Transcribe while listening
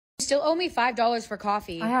Still owe me $5 for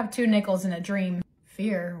coffee. I have 2 nickels and a dream.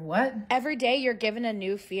 Fear? What? Every day you're given a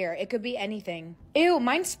new fear. It could be anything. Ew,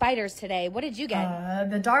 mine's spiders today. What did you get?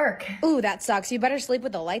 The dark. Ooh, that sucks. You better sleep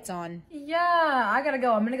with the lights on. Yeah, I gotta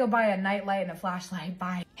go. I'm gonna go buy a nightlight and a flashlight.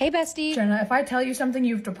 Bye. Hey, bestie. Jenna, if I tell you something,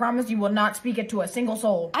 you have to promise you will not speak it to a single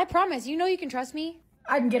soul. I promise. You know you can trust me.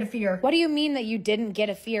 I can get a fear. What do you mean that you didn't get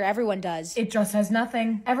a fear? Everyone does. It just says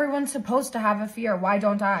nothing. Everyone's supposed to have a fear. Why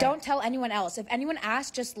don't I? Don't tell anyone else. If anyone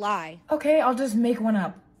asks, just lie. Okay, I'll just make one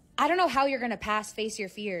up. I don't know how you're gonna pass Face Your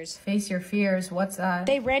Fears. Face your fears? What's that?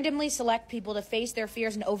 They randomly select people to face their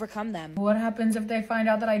fears and overcome them. What happens if they find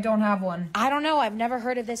out that I don't have one? I don't know. I've never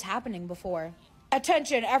heard of this happening before.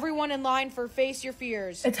 Attention, everyone in line for Face Your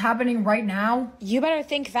Fears. It's happening right now? You better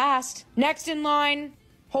think fast. Next in line,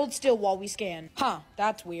 hold still while we scan. Huh,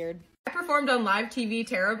 that's weird. I performed on live TV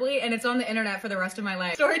terribly, and it's on the internet for the rest of my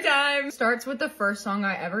life. Story time! Starts with the first song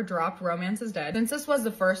I ever dropped, Romance is Dead. Since this was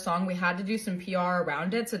the first song, we had to do some PR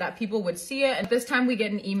around it so that people would see it. And this time we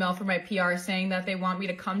get an email from my PR saying that they want me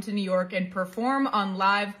to come to New York and perform on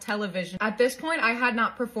live television. At this point, I had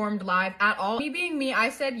not performed live at all. Me being me, I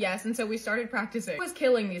said yes, and so we started practicing. I was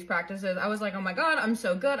killing these practices. I was like, oh my god, I'm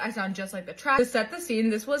so good. I sound just like the track. To set the scene,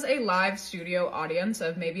 this was a live studio audience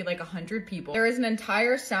of maybe like 100 people. There is an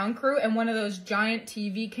entire sound crew and one of those giant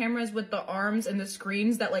TV cameras with the arms and the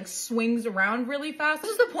screens that like swings around really fast.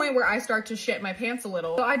 This is the point where I start to shit my pants a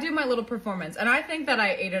little. So I do my little performance and I think that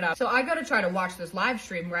I ate it up. So I go to try to watch this live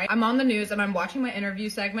stream, right? I'm on the news and I'm watching my interview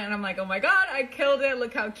segment and I'm like, oh my god, I killed it.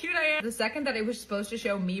 Look how cute I am. The second that it was supposed to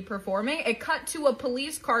show me performing, it cut to a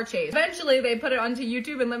police car chase. Eventually they put it onto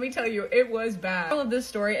YouTube and let me tell you, it was bad. All of this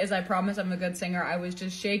story is I promise I'm a good singer. I was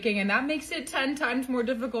just shaking and that makes it 10 times more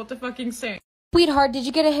difficult to fucking sing. Sweetheart, did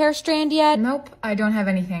you get a hair strand yet? Nope, I don't have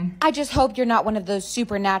anything. I just hope you're not one of those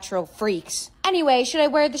supernatural freaks. Anyway, should I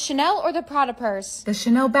wear the Chanel or the Prada purse? The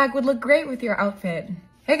Chanel bag would look great with your outfit.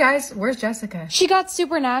 Hey guys, where's Jessica? She got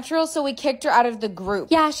supernatural, so we kicked her out of the group.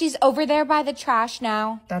 Yeah, she's over there by the trash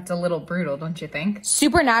now. That's a little brutal, don't you think?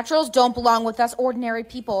 Supernaturals don't belong with us ordinary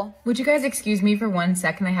people. Would you guys excuse me for 1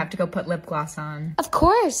 second? I have to go put lip gloss on. Of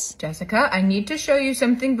course. Jessica, I need to show you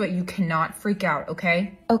something, but you cannot freak out,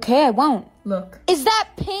 okay? Okay, I won't. Look. Is that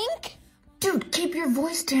pink? Dude, keep your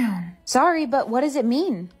voice down. Sorry, but what does it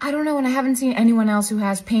mean? I don't know, and I haven't seen anyone else who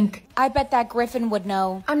has pink. I bet that Griffin would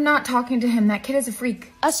know. I'm not talking to him. That kid is a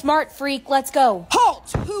freak. A smart freak. Let's go.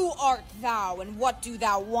 Halt! Who art thou, and what do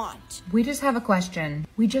thou want? We just have a question.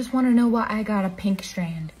 We just want to know why I got a pink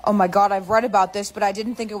strand. Oh my god, I've read about this, but I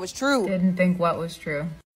didn't think it was true. Didn't think what was true.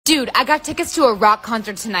 Dude, I got tickets to a rock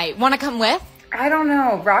concert tonight. Wanna come with? I don't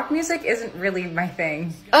know. Rock music isn't really my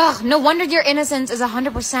thing. Ugh, no wonder your innocence is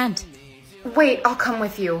 100%. Wait, I'll come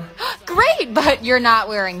with you. Great, but you're not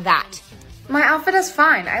wearing that. My outfit is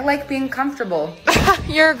fine. I like being comfortable.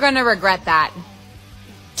 You're gonna regret that.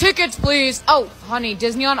 Tickets, please. Oh, honey,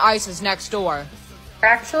 Disney on Ice is next door.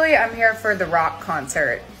 Actually, I'm here for the rock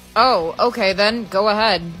concert. Oh, okay then, go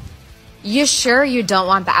ahead. You sure you don't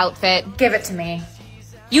want the outfit? Give it to me.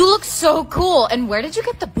 You look so cool, and where did you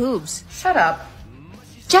get the boobs? Shut up.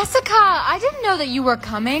 Jessica, I didn't know that you were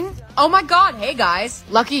coming. Oh my god, hey guys.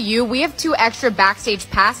 Lucky you, we have 2 extra backstage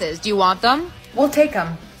passes. Do you want them? We'll take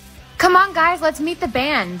them. Come on guys, let's meet the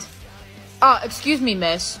band. Excuse me,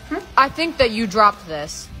 miss. I think that you dropped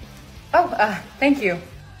this. Oh, thank you.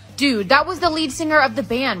 Dude, that was the lead singer of the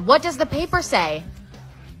band. What does the paper say?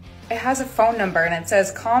 It has a phone number and it says,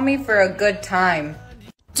 call me for a good time.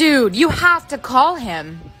 Dude, you have to call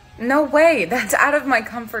him. No way, that's out of my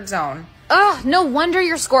comfort zone. Ugh, no wonder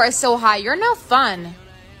your score is so high. You're no fun.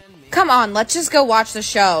 Come on, let's just go watch the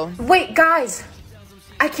show. Wait, guys.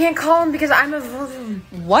 I can't call him because I'm a virgin.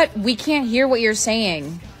 What? We can't hear what you're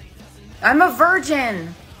saying. I'm a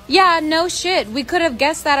virgin. Yeah, no shit. We could have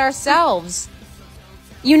guessed that ourselves.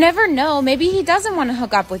 You never know. Maybe he doesn't want to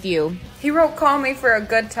hook up with you. He wrote call me for a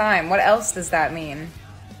good time. What else does that mean?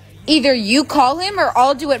 Either you call him or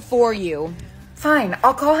I'll do it for you. Fine,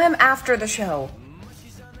 I'll call him after the show.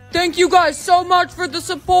 Thank you guys so much for the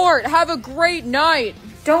support. Have a great night.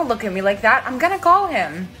 Don't look at me like that. I'm gonna call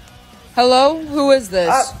him. Hello? Who is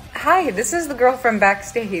this? Hi, this is the girl from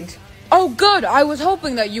backstage. Oh, good. I was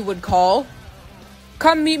hoping that you would call.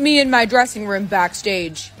 Come meet me in my dressing room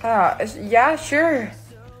backstage. Yeah, sure.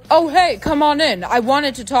 Oh, hey, come on in. I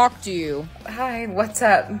wanted to talk to you. Hi, what's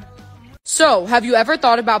up? So, have you ever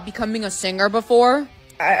thought about becoming a singer before?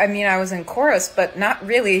 I mean, I was in chorus, but not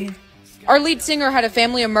really. Our lead singer had a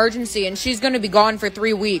family emergency and she's gonna be gone for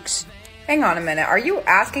 3 weeks. Hang on a minute, are you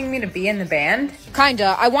asking me to be in the band?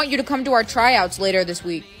 Kinda. I want you to come to our tryouts later this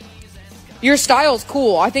week. Your style's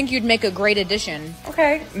cool. I think you'd make a great addition.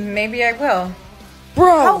 Okay, maybe I will. Bro!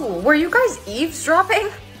 Oh, were you guys eavesdropping?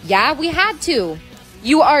 Yeah, we had to.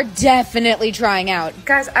 You are definitely trying out.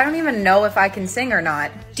 Guys, I don't even know if I can sing or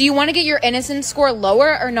not. Do you want to get your innocence score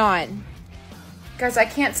lower or not? Guys, I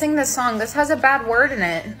can't sing this song. This has a bad word in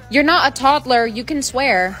it. You're not a toddler. You can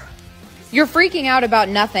swear. You're freaking out about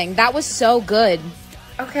nothing. That was so good.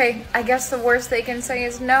 Okay, I guess the worst they can say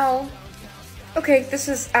is no. Okay, this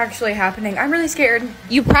is actually happening. I'm really scared.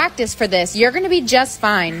 You practiced for this. You're going to be just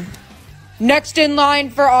fine. Next in line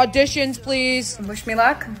for auditions, please. Wish me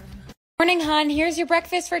luck. Morning, hon. Here's your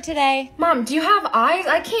breakfast for today. Mom, do you have eyes?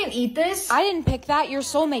 I can't eat this. I didn't pick that. Your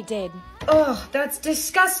soulmate did. Ugh, that's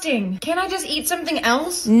disgusting. Can't I just eat something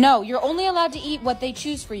else? No, you're only allowed to eat what they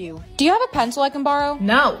choose for you. Do you have a pencil I can borrow?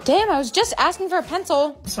 No. Damn, I was just asking for a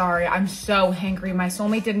pencil. Sorry, I'm so hangry. My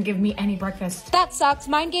soulmate didn't give me any breakfast. That sucks.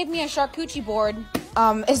 Mine gave me a charcuterie board.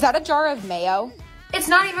 Is that a jar of mayo? It's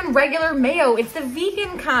not even regular mayo. It's the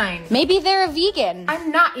vegan kind. Maybe they're a vegan. I'm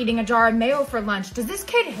not eating a jar of mayo for lunch. Does this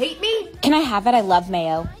kid hate me? Can I have it? I love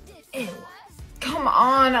mayo. Ew. Come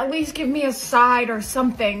on, at least give me a side or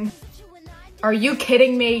something. Are you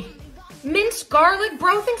kidding me? Minced garlic?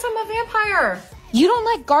 Bro thinks I'm a vampire. You don't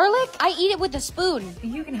like garlic? I eat it with a spoon.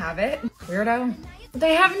 You can have it, weirdo.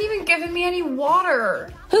 They haven't even given me any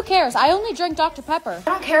water. Who cares? I only drink Dr. Pepper. I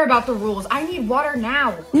don't care about the rules. I need water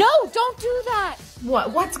now. No, don't do that.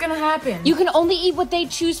 What? What's gonna happen? You can only eat what they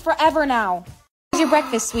choose forever now. Here's your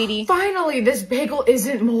breakfast, sweetie. Finally, this bagel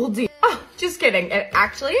isn't moldy. Oh, just kidding. It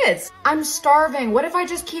actually is. I'm starving. What if I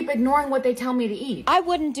just keep ignoring what they tell me to eat? I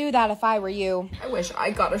wouldn't do that if I were you. I wish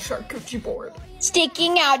I got a charcuterie board.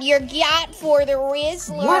 Sticking out your gut for the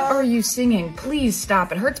Rizzler. What are you singing? Please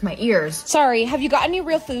stop. It hurts my ears. Sorry, have you got any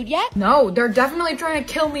real food yet? No, they're definitely trying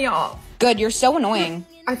to kill me off. Good, you're so annoying.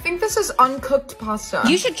 I think this is uncooked pasta.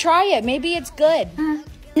 You should try it. Maybe it's good.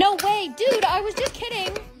 No way, dude, I was just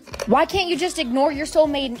kidding. Why can't you just ignore your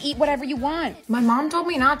soulmate and eat whatever you want? My mom told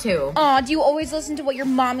me not to. Aw, do you always listen to what your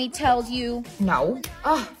mommy tells you? No.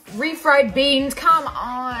 Ugh, refried beans, come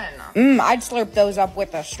on. I'd slurp those up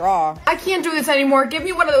with a straw. I can't do this anymore. Give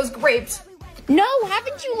me one of those grapes. No,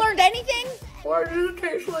 haven't you learned anything? Why does it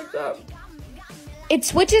taste like that? It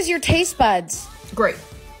switches your taste buds. Great.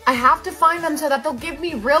 I have to find them so that they'll give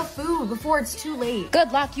me real food before it's too late.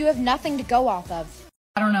 Good luck, you have nothing to go off of.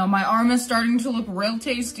 I don't know, my arm is starting to look real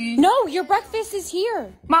tasty. No, your breakfast is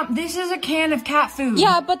here. Mom, this is a can of cat food.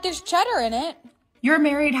 Yeah, but there's cheddar in it. You're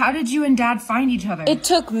married. How did you and Dad find each other? It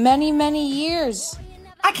took many, many years.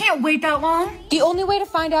 I can't wait that long. The only way to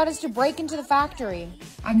find out is to break into the factory.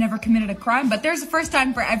 I've never committed a crime, but there's a first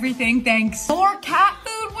time for everything, thanks. More cat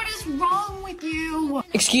food? What is wrong with you?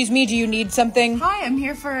 Excuse me, do you need something? Hi, I'm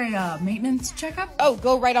here for a maintenance checkup. Oh,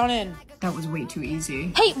 go right on in. That was way too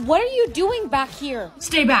easy. Hey, what are you doing back here?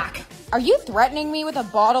 Stay back. Are you threatening me with a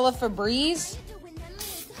bottle of Febreze?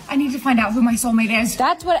 I need to find out who my soulmate is.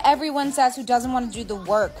 That's what everyone says who doesn't want to do the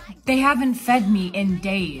work. They haven't fed me in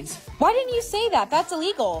days. Why didn't you say that? That's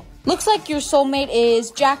illegal. Looks like your soulmate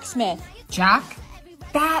is Jack Smith. Jack?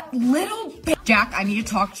 That little bitch. Jack, I need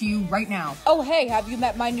to talk to you right now. Oh, hey, have you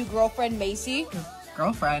met my new girlfriend, Macy?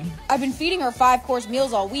 Girlfriend? I've been feeding her 5-course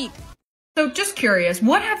meals all week. So just curious,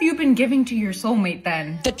 what have you been giving to your soulmate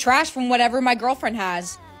then? The trash from whatever my girlfriend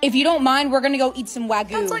has. If you don't mind, we're gonna go eat some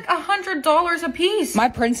Wagyu. That's like $100 a piece. My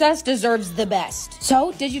princess deserves the best.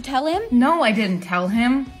 So, did you tell him? No, I didn't tell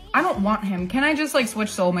him. I don't want him. Can I just like switch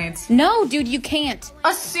soulmates? No, dude, you can't.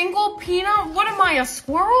 A single peanut? What am I, a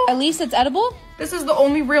squirrel? At least it's edible? This is the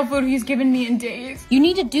only real food he's given me in days. You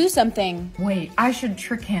need to do something. Wait, I should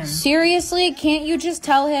trick him. Seriously, can't you just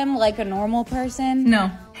tell him like a normal person? No.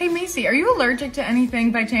 Hey, Macy, are you allergic to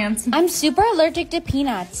anything by chance? I'm super allergic to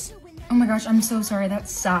peanuts. Oh my gosh, I'm so sorry. That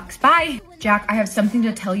sucks. Bye. Jack, I have something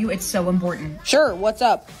to tell you. It's so important. Sure, what's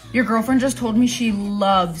up? Your girlfriend just told me she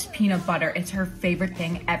loves peanut butter. It's her favorite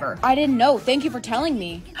thing ever. I didn't know. Thank you for telling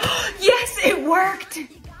me. Yes, it worked.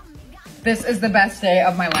 This is the best day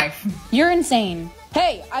of my life. You're insane.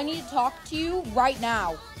 Hey, I need to talk to you right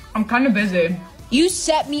now. I'm kind of busy. You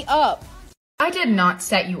set me up. I did not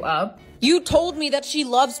set you up. You told me that she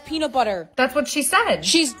loves peanut butter. That's what she said.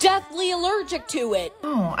 She's deathly allergic to it.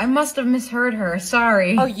 Oh, I must have misheard her.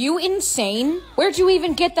 Sorry. Are you insane? Where'd you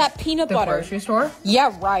even get that peanut butter? The grocery store?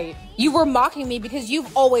 Yeah, right. You were mocking me because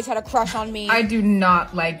you've always had a crush on me. I do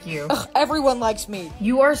not like you. Ugh, everyone likes me.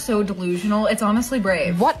 You are so delusional. It's honestly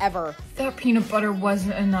brave. Whatever. That peanut butter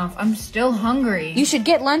wasn't enough. I'm still hungry. You should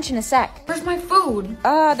get lunch in a sec. Where's my food?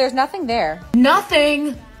 There's nothing there.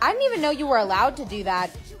 Nothing? I didn't even know you were allowed to do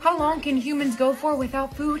that. How long can humans go for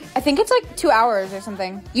without food? I think it's like 2 hours or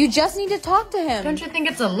something. You just need to talk to him. Don't you think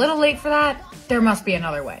it's a little late for that? There must be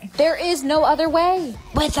another way. There is no other way.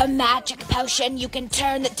 With a magic potion, you can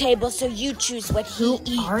turn the table so you choose what he eats.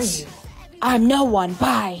 Who are you? I'm no one.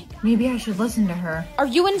 Bye. Maybe I should listen to her. Are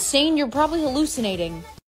you insane? You're probably hallucinating.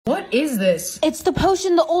 What is this? It's the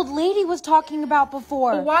potion the old lady was talking about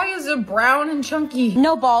before. Why is it brown and chunky?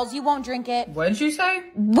 No balls, you won't drink it. What did you say?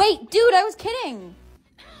 Wait, dude, I was kidding.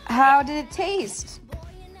 How did it taste?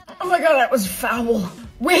 Oh my god, that was foul.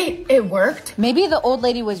 Wait, it worked? Maybe the old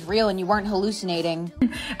lady was real and you weren't hallucinating.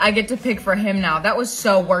 I get to pick for him now. That was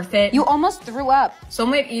so worth it. You almost threw up.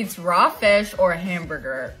 Soulmate eats raw fish or a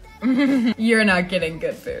hamburger. You're not getting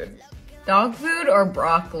good food. Dog food or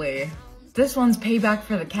broccoli? This one's payback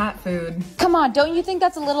for the cat food. Come on, don't you think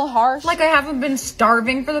that's a little harsh? Like I haven't been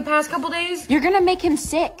starving for the past couple days? You're gonna make him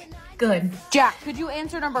sick. Good. Jack, could you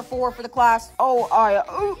answer number 4 for the class?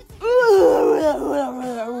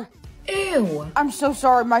 Ew. I'm so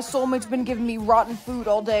sorry, my soulmate's been giving me rotten food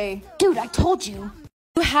all day. Dude, I told you.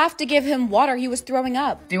 You have to give him water, he was throwing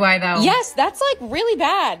up. Do I though? Yes, that's like really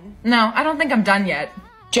bad. No, I don't think I'm done yet.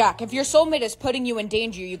 Jack, if your soulmate is putting you in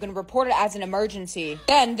danger, you can report it as an emergency.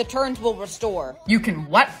 Then the turns will restore. You can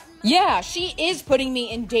what? Yeah, she is putting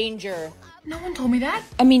me in danger. No one told me that.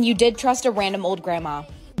 I mean, you did trust a random old grandma.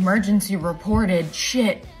 Emergency reported.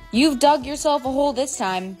 Shit. You've dug yourself a hole this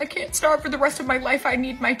time. I can't starve for the rest of my life. I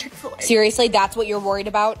need my Chick-fil-A. Seriously, that's what you're worried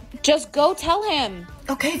about? Just go tell him.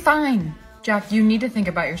 Okay, fine. Jack, you need to think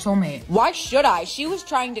about your soulmate. Why should I? She was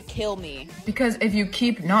trying to kill me. Because if you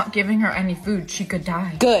keep not giving her any food, she could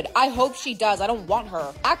die. Good. I hope she does. I don't want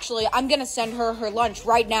her. Actually, I'm gonna send her her lunch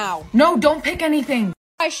right now. No, don't pick anything.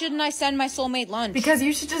 Why shouldn't I send my soulmate lunch? Because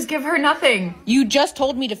you should just give her nothing. You just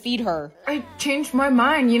told me to feed her. I changed my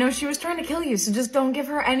mind. You know, she was trying to kill you, so just don't give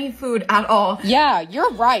her any food at all. Yeah,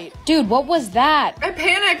 you're right. Dude, what was that? I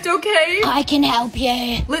panicked, okay? I can help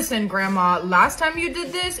you. Listen, Grandma, last time you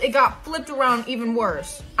did this, it got flipped around even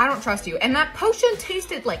worse. I don't trust you. And that potion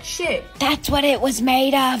tasted like shit. That's what it was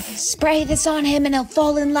made of. Spray this on him and he'll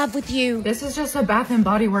fall in love with you. This is just a Bath and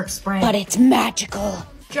Body Works spray. But it's magical.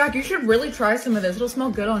 Jack, you should really try some of this. It'll smell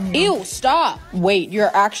good on you. Ew, stop. Wait,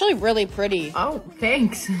 you're actually really pretty. Oh,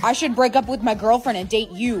 thanks. I should break up with my girlfriend and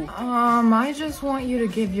date you. I just want you to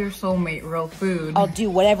give your soulmate real food. I'll do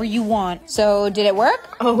whatever you want. So, did it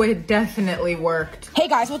work? Oh, it definitely worked. Hey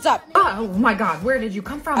guys, what's up? Oh my god, where did you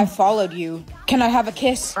come from? I followed you. Can I have a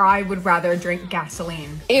kiss? I would rather drink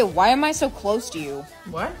gasoline. Ew, why am I so close to you?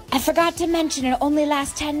 What? I forgot to mention it only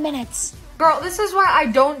lasts 10 minutes. Girl, this is why I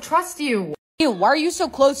don't trust you. Ew, why are you so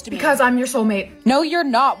close to me? Because I'm your soulmate. No, you're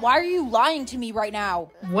not. Why are you lying to me right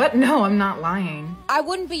now? What? No, I'm not lying. I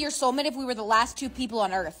wouldn't be your soulmate if we were the last 2 people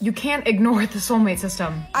on Earth. You can't ignore the soulmate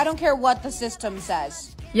system. I don't care what the system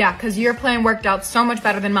says. Yeah, because your plan worked out so much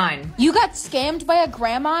better than mine. You got scammed by a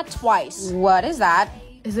grandma twice. What is that?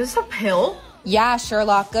 Is this a pill? Yeah,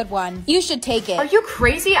 Sherlock, good one. You should take Are it. you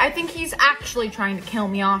crazy? I think he's actually trying to kill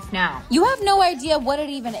me off now. You have no idea what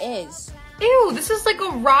it even is. Ew, this is like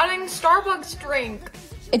a rotting Starbucks drink.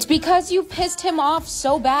 It's because you pissed him off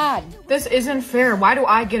so bad. This isn't fair. Why do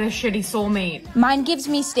I get a shitty soulmate? Mine gives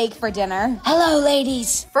me steak for dinner. Hello,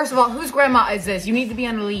 ladies. First of all, whose grandma is this? You need to be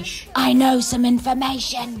on a leash. I know some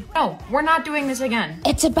information. No, we're not doing this again.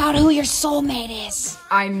 It's about who your soulmate is.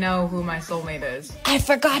 I know who my soulmate is. I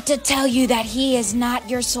forgot to tell you that he is not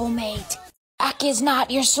your soulmate. Jack is not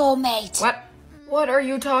your soulmate. What? What are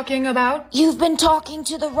you talking about? You've been talking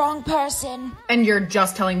to the wrong person. And you're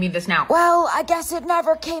just telling me this now. Well, I guess it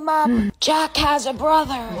never came up. Jack has a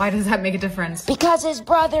brother. Why does that make a difference? Because his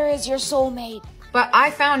brother is your soulmate. But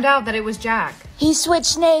I found out that it was Jack. He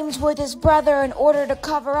switched names with his brother in order to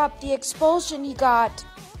cover up the expulsion he got.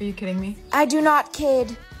 Are you kidding me? I do not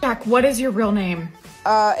kid. Jack, what is your real name?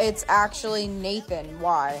 It's actually Nathan.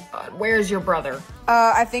 Why? Where's your brother?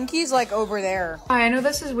 I think he's like over there. Hi, I know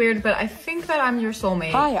this is weird, but I think that I'm your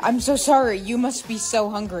soulmate. Hi, I'm so sorry. You must be so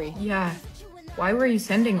hungry. Yeah. Why were you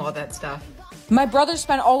sending all that stuff? My brother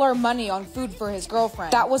spent all our money on food for his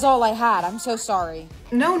girlfriend. That was all I had. I'm so sorry.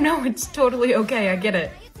 No, it's totally okay. I get it.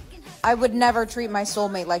 I would never treat my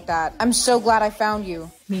soulmate like that. I'm so glad I found you.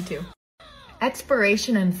 Me too.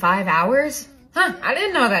 Expiration in 5 hours? Huh, I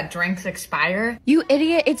didn't know that drinks expire. You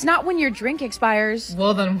idiot. It's not when your drink expires.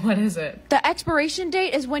 Well, then what is it? The expiration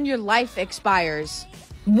date is when your life expires.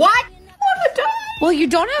 What? I'm a die. Well, you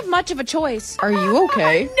don't have much of a choice. Are you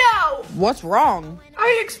okay? No! What's wrong?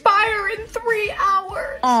 I expire in 3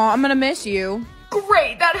 hours. Aw, I'm gonna miss you.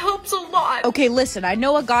 Great, that helps a lot. Okay, listen, I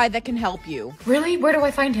know a guy that can help you. Really? Where do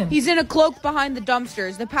I find him? He's in a cloak behind the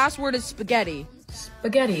dumpsters. The password is spaghetti.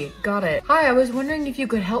 Spaghetti, got it. Hi, I was wondering if you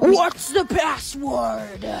could help me. What's the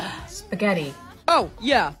password? Spaghetti. Oh,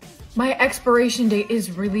 yeah. My expiration date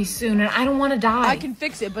is really soon and I don't want to die. I can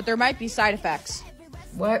fix it, but there might be side effects.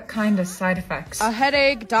 What kind of side effects? A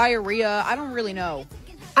headache, diarrhea, I don't really know.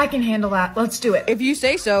 I can handle that. Let's do it. If you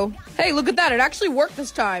say so. Hey, look at that. It actually worked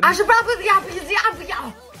this time. I've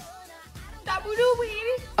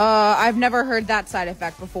never heard that side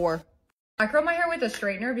effect before. I curl my hair with a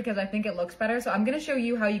straightener because I think it looks better, so I'm gonna show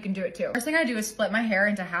you how you can do it too. First thing I do is split my hair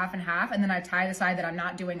into half and half, and then I tie the side that I'm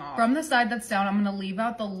not doing off. From the side that's down, I'm gonna leave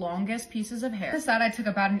out the longest pieces of hair. The side I took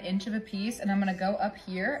about 1 inch of a piece, and I'm gonna go up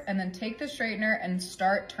here, and then take the straightener and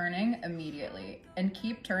start turning immediately. And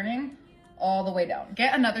keep turning all the way down.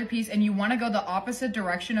 Get another piece and you want to go the opposite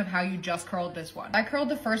direction of how you just curled this one. I curled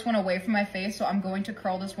the first one away from my face, so I'm going to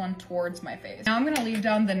curl this one towards my face. Now I'm going to leave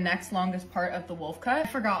down the next longest part of the wolf cut. I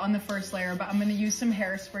forgot on the first layer, but I'm going to use some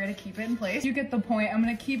hairspray to keep it in place. You get the point. I'm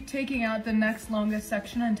going to keep taking out the next longest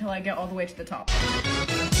section until I get all the way to the top.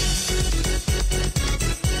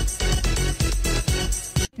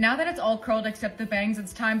 Now that it's all curled except the bangs,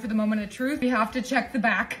 it's time for the moment of truth. We have to check the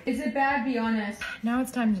back. Is it bad? Be honest. Now it's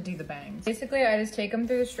time to do the bangs. Basically, I just take them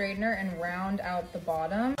through the straightener and round out the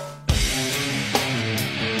bottom.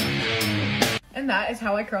 And that is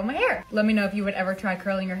how I curl my hair. Let me know if you would ever try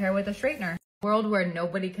curling your hair with a straightener. World where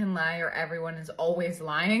nobody can lie or everyone is always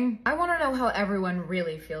lying. I want to know how everyone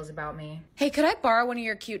really feels about me. Hey, could I borrow one of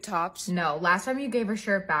your cute tops? No, last time you gave a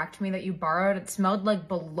shirt back to me that you borrowed, it smelled like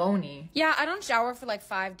bologna. Yeah, I don't shower for like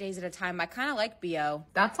 5 days at a time. I kind of like BO.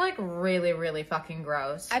 That's like really, really fucking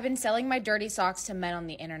gross. I've been selling my dirty socks to men on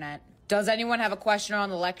the internet. Does anyone have a question on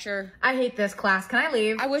the lecture? I hate this class. Can I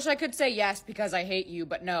leave? I wish I could say yes because I hate you,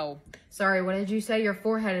 but no. Sorry, what did you say? Your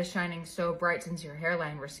forehead is shining so bright since your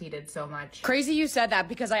hairline receded so much. Crazy you said that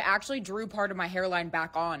because I actually drew part of my hairline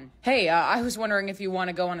back on. Hey, I was wondering if you want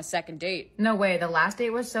to go on a second date. No way, the last date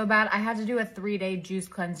was so bad, I had to do a 3-day juice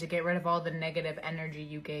cleanse to get rid of all the negative energy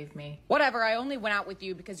you gave me. Whatever, I only went out with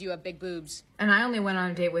you because you have big boobs. And I only went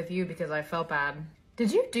on a date with you because I felt bad.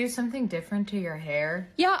 Did you do something different to your hair?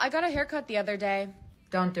 Yeah, I got a haircut the other day.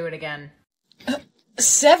 Don't do it again.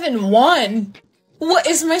 7'1"? What,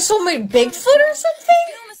 is my soulmate Bigfoot or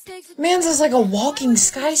something? Man's is like a walking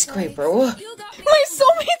skyscraper. My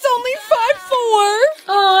soulmate's only 5'4".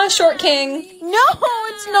 Aw, short king. No,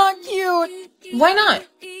 it's not cute. Why not?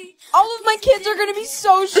 All of my kids are gonna be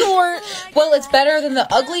so short. Well, it's better than the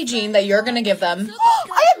ugly gene that you're gonna give them.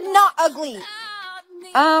 I am not ugly.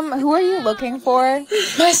 Who are you looking for?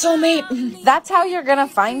 My soulmate. That's how you're gonna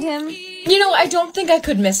find him? You know, I don't think I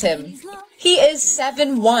could miss him. He is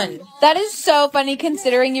 7'1". That is so funny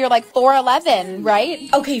considering you're like 4'11", right?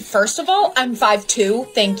 Okay, first of all, I'm 5'2",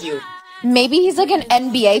 thank you. Maybe he's like an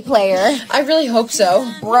NBA player. I really hope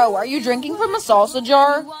so. Bro, are you drinking from a salsa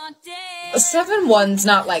jar? 7'1"'s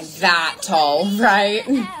not like that tall, right?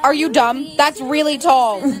 Are you dumb? That's really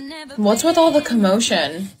tall. What's with all the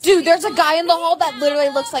commotion? Dude, there's a guy in the hall that literally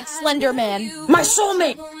looks like Slender Man. My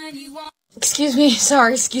soulmate! Excuse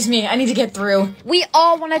me, I need to get through. We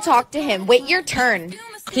all want to talk to him. Wait your turn.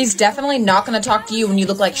 He's definitely not gonna talk to you when you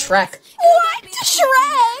look like Shrek. What?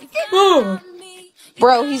 Shrek?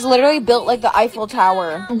 Bro, he's literally built like the Eiffel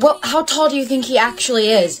Tower. Well, how tall do you think he actually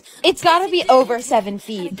is? It's gotta be over 7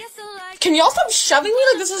 feet. Can y'all stop shoving me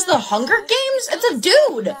like this is the Hunger Games? It's a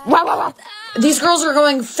dude! Wow. These girls are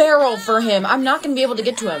going feral for him. I'm not gonna be able to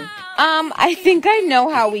get to him. I think I know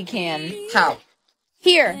how we can. How?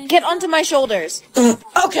 Here, get onto my shoulders.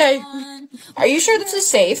 Okay. Are you sure this is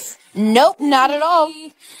safe? Nope, not at all.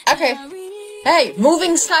 Okay. Hey,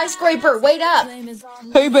 moving skyscraper, wait up!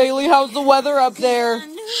 Hey Bailey, how's the weather up there?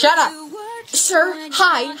 Shut up! Sir,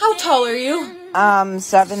 hi, how tall are you?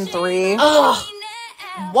 7'3". Ugh!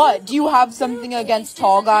 What, do you have something against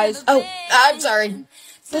tall guys? Oh, I'm sorry.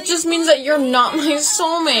 That just means that you're not my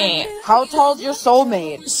soulmate. How tall's your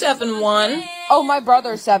soulmate? 7'1". Oh, my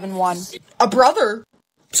brother's 7'1". A brother?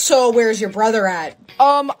 So where's your brother at?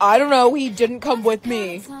 I don't know, he didn't come with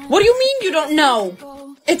me. What do you mean you don't know?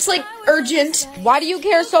 It's like urgent. Why do you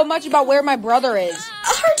care so much about where my brother is?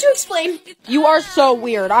 Hard to explain. You are so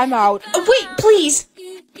weird, I'm out. Wait, please.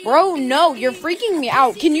 Bro, no, you're freaking me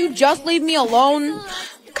out. Can you just leave me alone?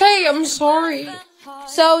 Okay, I'm sorry.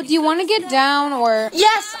 So, do you want to get down, or?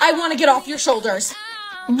 Yes, I want to get off your shoulders.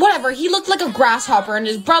 Whatever, he looked like a grasshopper, and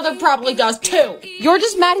his brother probably does too. You're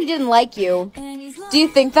just mad he didn't like you. Do you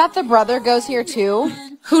think that the brother goes here too?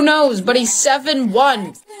 Who knows, but he's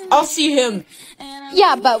 7'1". I'll see him.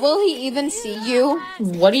 Yeah, but will he even see you?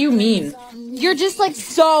 What do you mean? You're just like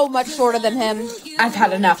so much shorter than him. I've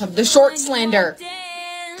had enough of the short slander.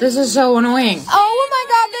 This is so annoying. Oh my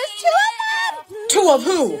god, there's 2 of them!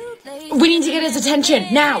 2 of who? We need to get his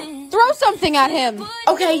attention, now. Throw something at him.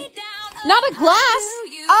 Okay. Not a glass.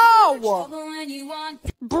 Ow!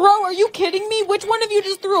 Bro, are you kidding me? Which one of you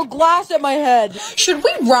just threw a glass at my head? Should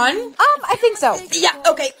we run? I think so. Yeah,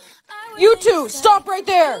 okay. You two, stop right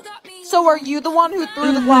there! So are you the one who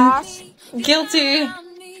threw the glass? Guilty.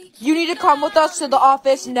 You need to come with us to the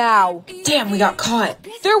office now. Damn, we got caught.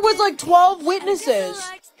 There was like 12 witnesses.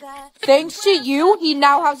 Thanks to you, he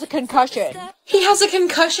now has a concussion. He has a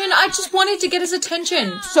concussion? I just wanted to get his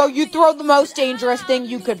attention. So you throw the most dangerous thing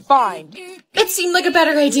you could find. It seemed like a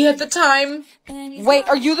better idea at the time. Wait,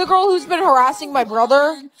 are you the girl who's been harassing my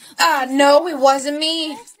brother? No, it wasn't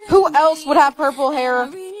me. Who else would have purple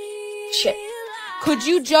hair? Shit. Could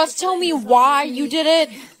you just tell me why you did it?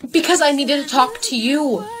 Because I needed to talk to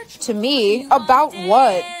you. To me? About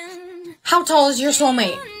what? How tall is your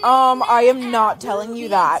soulmate? I am not telling you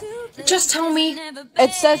that. Just tell me.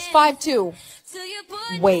 It says 5'2".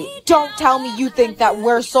 Wait, don't tell me you think that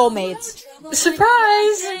we're soulmates.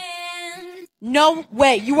 Surprise! No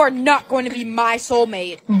way, you are not going to be my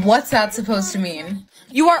soulmate. What's that supposed to mean?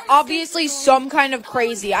 You are obviously some kind of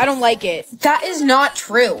crazy. I don't like it. That is not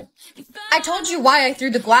true. I told you why I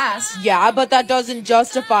threw the glass. Yeah, but that doesn't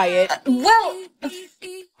justify it. Well,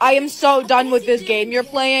 I am so done with this game you're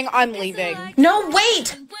playing. I'm leaving. no,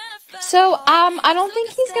 wait! So, I don't think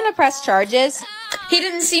he's gonna press charges. He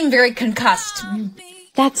didn't seem very concussed.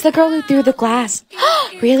 That's the girl who threw the glass.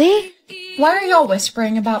 Really? Why are y'all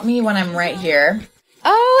whispering about me when I'm right here?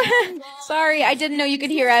 Oh, sorry, I didn't know you could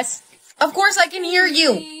hear us. Of course I can hear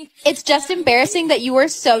you. It's just embarrassing that you were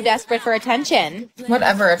so desperate for attention.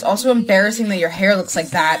 Whatever, it's also embarrassing that your hair looks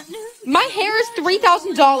like that. My hair is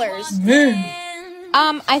 $3,000.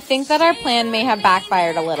 I think that our plan may have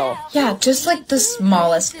backfired a little. Yeah, just like the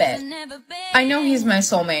smallest bit. I know he's my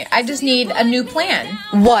soulmate. I just need a new plan.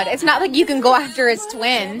 What? It's not like you can go after his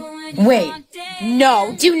twin. Wait.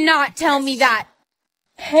 No, do not tell me that.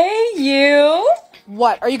 Hey, you.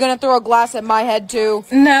 What, are you gonna throw a glass at my head too?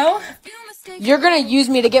 No. You're gonna use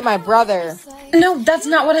me to get my brother. No, that's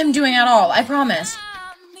not what I'm doing at all. I promise.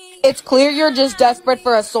 It's clear you're just desperate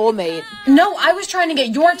for a soulmate. No, I was trying to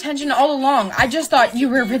get your attention all along. I just thought you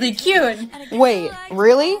were really cute. Wait,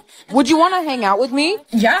 really? Would you want to hang out with me?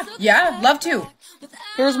 Yeah, love to.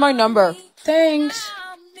 Here's my number. Thanks.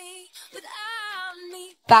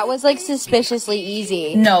 That was like suspiciously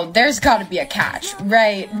easy. No, there's gotta be a catch,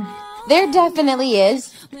 right? There definitely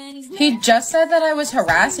is. He just said that I was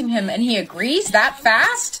harassing him and he agrees that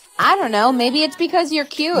fast? I don't know, maybe it's because you're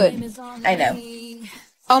cute. I know.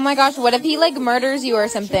 Oh my gosh, what if he like murders you or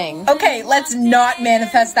something? Okay, let's not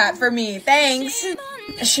manifest that for me. Thanks.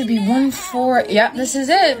 It should be 1-4. Yep, this is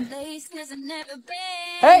it.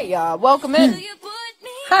 Hey, welcome in.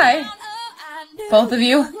 Hi. Both of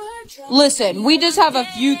you? Listen, we just have a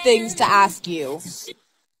few things to ask you.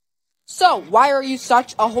 So, why are you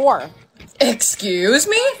such a whore? Excuse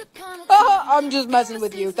me? I'm just messing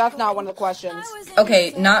with you. That's not one of the questions.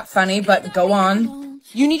 Okay, not funny, but go on.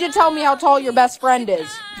 You need to tell me how tall your best friend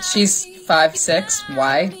is. She's 5'6".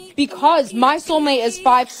 Why? Because my soulmate is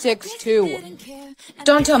 5'6" too.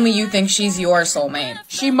 Don't tell me you think she's your soulmate.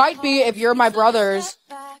 She might be if you're my brother's.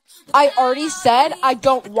 I already said I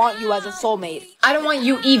don't want you as a soulmate. I don't want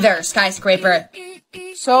you either, skyscraper.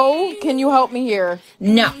 So, can you help me here?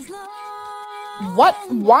 No. What?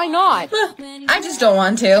 Why not? I just don't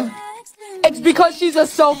want to. It's because she's a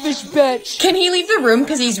selfish bitch. Can he leave the room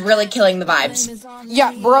because he's really killing the vibes?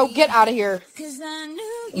 Yeah, bro, get out of here.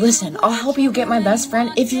 Listen, I'll help you get my best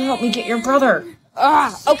friend if you help me get your brother.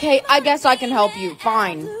 Okay, I guess I can help you.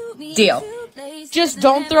 Fine. Deal. Just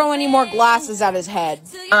don't throw any more glasses at his head.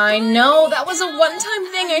 I know, that was a one-time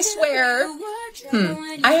thing, I swear.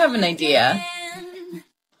 I have an idea.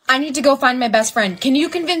 I need to go find my best friend. Can you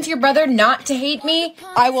convince your brother not to hate me?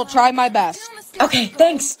 I will try my best. Okay,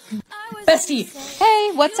 thanks. Bestie.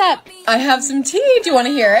 Hey, what's up? I have some tea. Do you want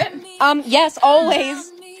to hear it? Yes,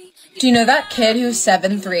 always. Do you know that kid who's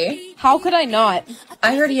 7'3"? How could I not?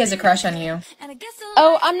 I heard he has a crush on you.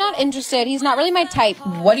 Oh, I'm not interested. He's not really my type.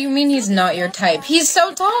 What do you mean he's not your type? He's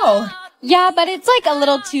so tall. Yeah, but it's like a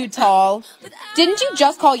little too tall. Didn't you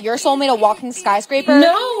just call your soulmate a walking skyscraper?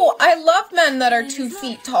 No, I love men that are 2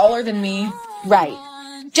 feet taller than me. Right.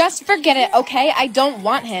 Just forget it, okay? I don't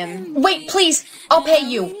want him. Wait, please. I'll pay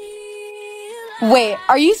you. Wait,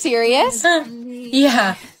 are you serious?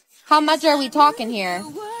 Yeah. How much are we talking here?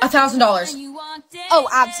 $1,000. Oh,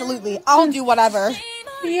 absolutely. I'll do whatever.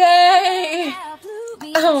 Yay.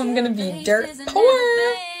 Oh, I'm gonna be dirt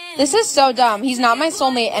poor. This is so dumb. He's not my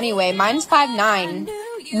soulmate anyway. Mine's 5'9".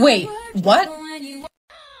 Wait, what?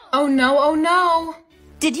 Oh no, oh no.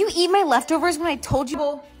 Did you eat my leftovers when I told you?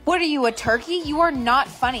 What are you, a turkey? You are not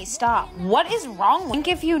funny. Stop. What is wrong? Blink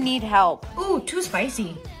if you need help. Ooh, too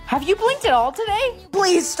spicy. Have you blinked at all today?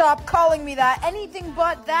 Please stop calling me that. Anything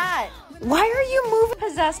but that. Why are you moving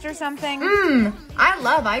possessed or something? I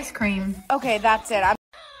love ice cream. Okay, that's it.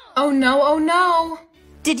 Oh no, oh no.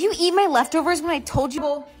 Did you eat my leftovers when I told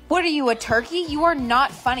you? What are you, a turkey? You are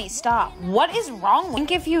not funny. Stop. What is wrong?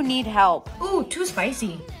 Blink if you need help. Ooh, too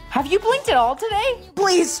spicy. Have you blinked at all today?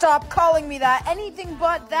 Please stop calling me that. Anything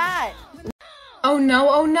but that. Oh no,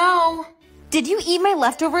 oh no. Did you eat my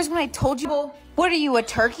leftovers when I told you? What are you, a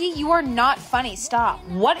turkey? You are not funny. Stop.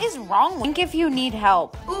 What is wrong? Blink if you need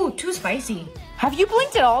help. Ooh, too spicy. Have you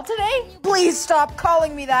blinked at all today? Please stop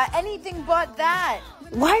calling me that. Anything but that.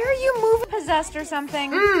 Why are you moving possessed or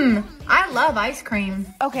something? I love ice cream.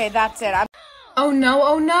 Okay, that's it. Oh no,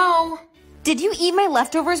 oh no. Did you eat my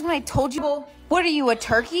leftovers when I told you? What are you, a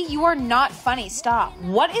turkey? You are not funny. Stop.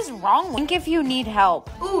 What is wrong? Blink if you need help.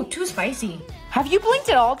 Ooh, too spicy. Have you blinked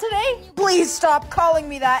at all today? Please stop calling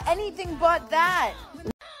me that. Anything but that.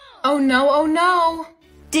 Oh no, oh no.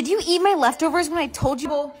 Did you eat my leftovers when I told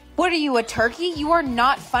you? What are you, a turkey? You are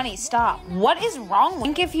not funny. Stop. What is wrong?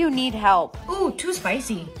 Blink if you need help. Ooh, too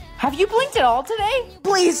spicy. Have you blinked at all today?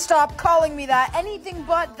 Please stop calling me that. Anything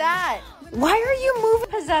but that. Why are you moving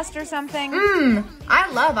possessed or something? I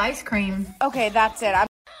love ice cream. Okay, that's it.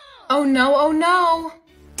 Oh no, oh no.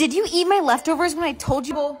 Did you eat my leftovers when I told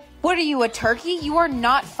you? What are you, a turkey? You are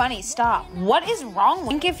not funny. Stop. What is wrong?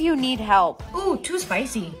 Blink if you need help. Ooh, too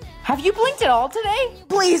spicy. Have you blinked at all today?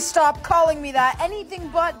 Please stop calling me that. Anything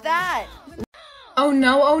but that. Oh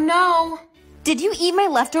no, oh no. Did you eat my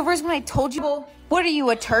leftovers when I told you? What are you,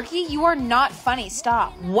 a turkey? You are not funny.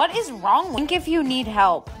 Stop. What is wrong? Blink if you need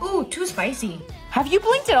help. Ooh, too spicy. Have you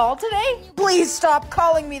blinked at all today? Please stop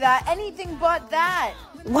calling me that. Anything but that.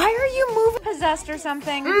 Why are you moving possessed or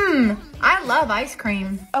something? I love ice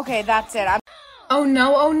cream. Okay, that's it. Oh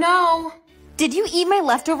no, oh no. Did you eat my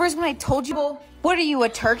leftovers when I told you? What are you, a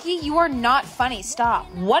turkey? You are not funny.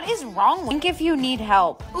 Stop. What is wrong? Blink if you need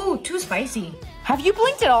help. Ooh, too spicy. Have you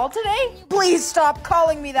blinked at all today? Please stop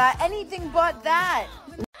calling me that. Anything but that.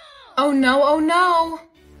 Oh no, oh no.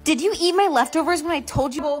 Did you eat my leftovers when I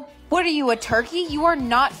told you? What are you, a turkey? You are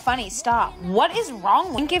not funny. Stop. What is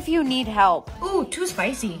wrong? Blink if you need help. Ooh, too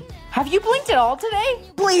spicy. Have you blinked at all today?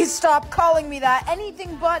 Please stop calling me that.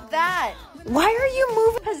 Anything but that. Why are you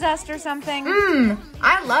moving possessed or something?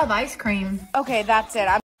 I love ice cream. Okay, that's it.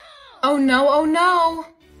 Oh no, oh no.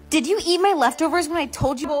 Did you eat my leftovers when I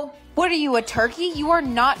told you? What are you, a turkey? You are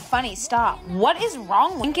not funny. Stop. What is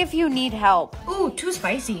wrong? Blink if you need help. Ooh, too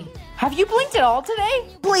spicy. Have you blinked at all today?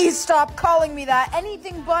 Please stop calling me that.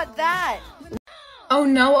 Anything but that. Oh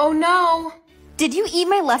no, oh no. Did you eat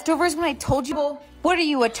my leftovers when I told you? What are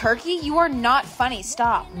you, a turkey? You are not funny.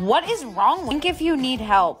 Stop. What is wrong? Blink if you need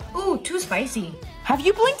help. Ooh, too spicy. Have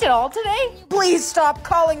you blinked at all today? Please stop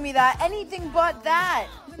calling me that. Anything but that.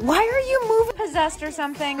 Why are you moving possessed or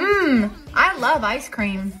something? I love ice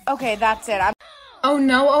cream. Okay, that's it. Oh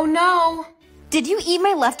no, oh no. Did you eat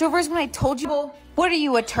my leftovers when I told you? What are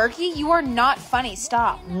you, a turkey? You are not funny.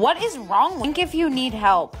 Stop. What is wrong? Blink if you need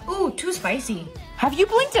help. Ooh, too spicy. Have you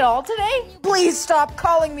blinked at all today? Please stop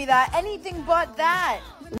calling me that. Anything but that.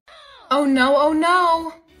 Oh no, oh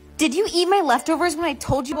no. Did you eat my leftovers when I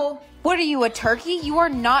told you? What are you, a turkey? You are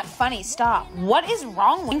not funny. Stop. What is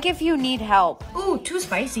wrong? Blink if you need help. Ooh, too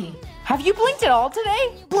spicy. Have you blinked at all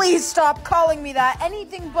today? Please stop calling me that.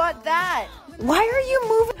 Anything but that. Why are you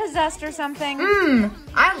moving possessed or something?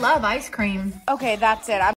 I love ice cream. Okay, that's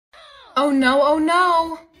it. Oh no, oh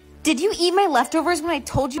no. Did you eat my leftovers when I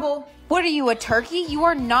told you? What are you, a turkey? You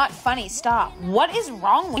are not funny. Stop. What is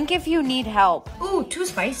wrong? Blink if you need help. Ooh, too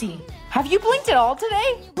spicy. Have you blinked at all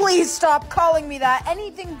today? Please stop calling me that.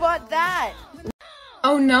 Anything but that.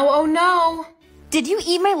 Oh no, oh no. Did you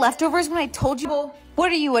eat my leftovers when I told you?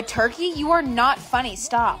 What are you, a turkey? You are not funny.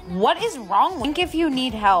 Stop. What is wrong? Blink if you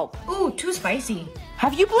need help. Ooh, too spicy.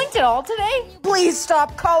 Have you blinked at all today? Please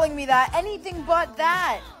stop calling me that. Anything but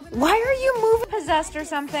that. Why are you moving possessed or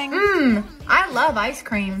something? I love ice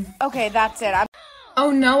cream. Okay, that's it.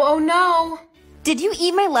 Oh no, oh no. Did you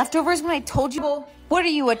eat my leftovers when I told you? What are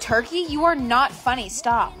you, a turkey? You are not funny.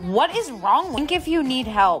 Stop. What is wrong? Blink if you need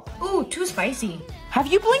help. Ooh, too spicy. Have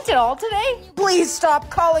you blinked at all today? Please stop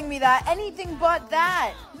calling me that. Anything but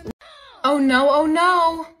that. Oh no, oh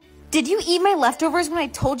no. Did you eat my leftovers when I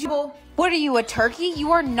told you? What are you, a turkey?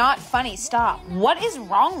 You are not funny. Stop. What is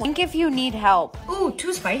wrong? Blink if you need help. Ooh,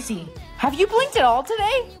 too spicy. Have you blinked at all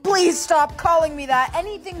today? Please stop calling me that.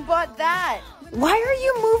 Anything but that. Why are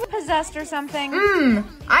you moving possessed or something?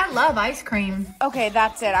 I love ice cream. Okay,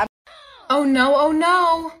 that's it. Oh no, oh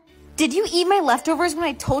no. Did you eat my leftovers when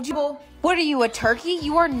I told you? What are you, a turkey?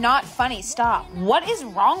 You are not funny. Stop. What is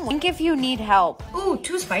wrong? Blink if you need help. Ooh,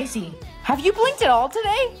 too spicy. Have you blinked at all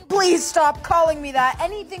today? Please stop calling me that.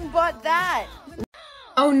 Anything but that.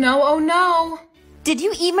 Oh no, oh no. Did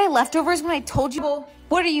you eat my leftovers when I told you?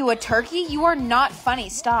 What are you, a turkey? You are not funny.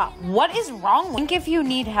 Stop. What is wrong? Blink if you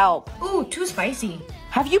need help. Ooh, too spicy.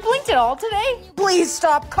 Have you blinked at all today? Please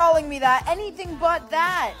stop calling me that. Anything but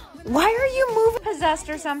that. Why are you moving possessed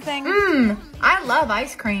or something? I love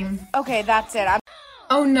ice cream. Okay, that's it.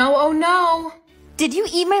 Oh no, oh no. Did you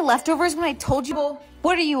eat my leftovers when I told you?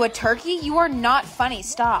 What are you, a turkey? You are not funny.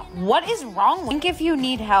 Stop. What is wrong? Blink if you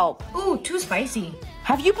need help. Ooh, too spicy.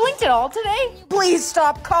 Have you blinked at all today? Please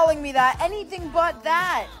stop calling me that. Anything but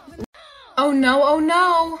that. Oh no, oh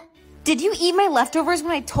no. Did you eat my leftovers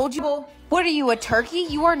when I told you? What are you, a turkey?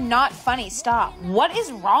 You are not funny. Stop. What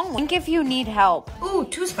is wrong? Blink if you need help. Ooh,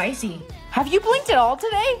 too spicy. Have you blinked at all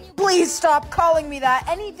today? Please stop calling me that.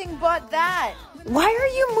 Anything but that. Why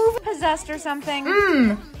are you moving possessed or something?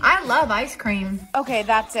 I love ice cream. Okay,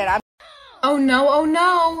 that's it. Oh no, oh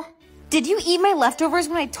no. Did you eat my leftovers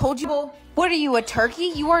when I told you? What are you, a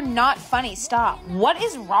turkey? You are not funny. Stop. What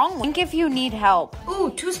is wrong? Blink if you need help. Ooh,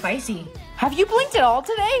 too spicy. Have you blinked at all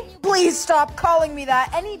today? Please stop calling me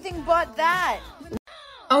that. Anything but that.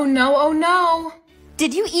 Oh no, oh no.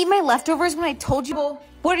 Did you eat my leftovers when I told you?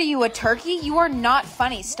 What are you, a turkey? You are not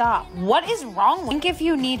funny. Stop. What is wrong? Blink if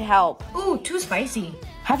you need help. Ooh, too spicy.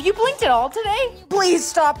 Have you blinked at all today? Please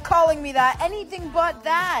stop calling me that. Anything but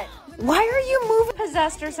that. Why are you moving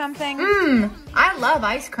possessed or something? I love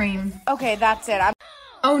ice cream. Okay, that's it.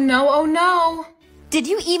 Oh no, oh no. Did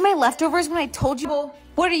you eat my leftovers when I told you?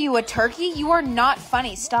 What are you, a turkey? You are not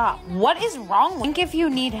funny. Stop. What is wrong? Blink if you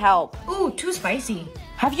need help. Ooh, too spicy.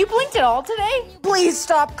 Have you blinked at all today? Please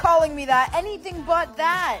stop calling me that. Anything but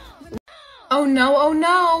that. Oh no, oh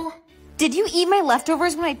no. Did you eat my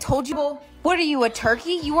leftovers when I told you? What are you, a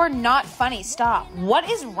turkey? You are not funny. Stop. What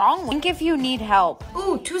is wrong? Blink if you need help.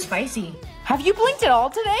 Ooh, too spicy. Have you blinked at all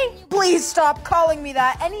today? Please stop calling me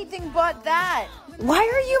that. Anything but that. Why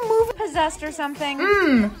are you moving possessed or something?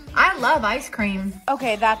 I love ice cream.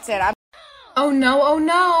 Okay, that's it. Oh no, oh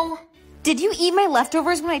no. Did you eat my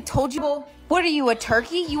leftovers when I told you? What are you, a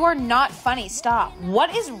turkey? You are not funny. Stop.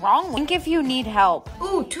 What is wrong? Blink if you need help.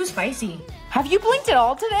 Ooh, too spicy. Have you blinked at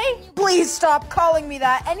all today? Please stop calling me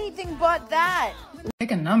that. Anything but that.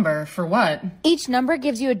 Pick a number for what? Each number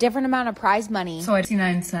gives you a different amount of prize money. So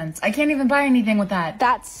 69 cents. I can't even buy anything with that.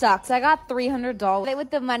 That sucks. I got $300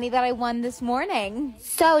 with the money that I won this morning.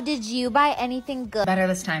 So, did you buy anything good? Better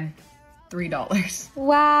this time. $3.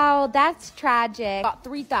 Wow, that's tragic. Got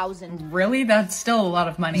 3,000. Really? That's still a lot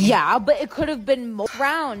of money. Yeah, but it could have been more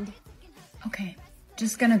round. Okay.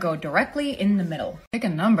 Just gonna go directly in the middle. Pick a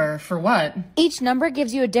number for what? Each number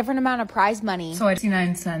gives you a different amount of prize money. So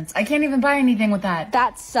 69 cents. I can't even buy anything with that.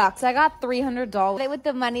 That sucks. I got $300 with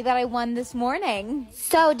the money that I won this morning.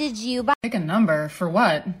 So, did you buy? Pick a number for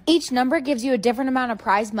what? Each number gives you a different amount of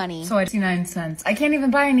prize money. So 69 cents. I can't even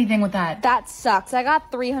buy anything with that. That sucks. I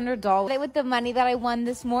got $300 with the money that I won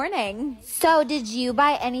this morning. So, did you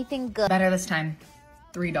buy anything good? Better this time.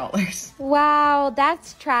 $3. Wow,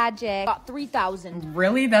 that's tragic. Got 3,000.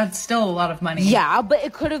 Really? That's still a lot of money. Yeah, but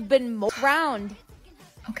it could have been more round.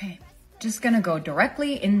 Okay. Just gonna go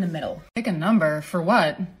directly in the middle. Pick a number for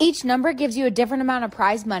what? Each number gives you a different amount of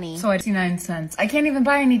prize money. So 69 cents. I can't even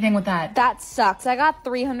buy anything with that. That sucks. I got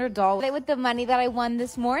 $300 with the money that I won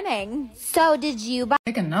this morning. So, did you buy?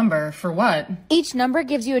 Pick a number for what? Each number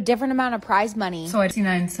gives you a different amount of prize money. So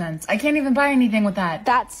 69 cents. I can't even buy anything with that.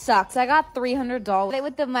 That sucks. I got $300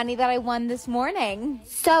 with the money that I won this morning.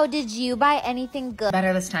 So, did you buy anything good?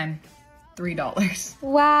 Better this time. $3.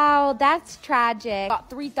 Wow, that's tragic. Got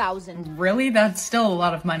 3,000. Really? That's still a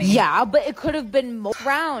lot of money. Yeah, but it could have been more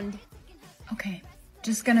round. Okay.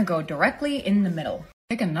 Just gonna go directly in the middle.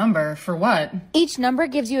 Pick a number for what? Each number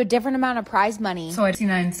gives you a different amount of prize money. So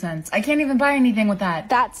 69 cents. I can't even buy anything with that.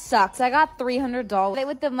 That sucks. I got $300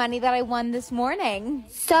 with the money that I won this morning.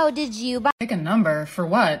 So, did you buy? Pick a number for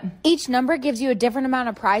what? Each number gives you a different amount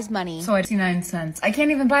of prize money. So 69 cents. I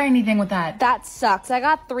can't even buy anything with that. That sucks. I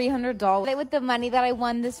got $300 with the money that I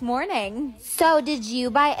won this morning. So, did you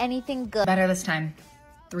buy anything good? Better this time.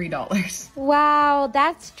 $3. Wow,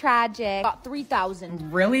 that's tragic. Got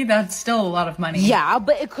 3,000. Really? That's still a lot of money. Yeah,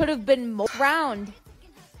 but it could have been more round.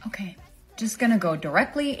 Okay. just gonna go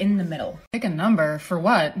directly in the middle. Pick a number for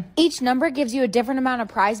what? Each number gives you a different amount of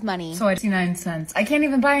prize money. So I 69 cents. I can't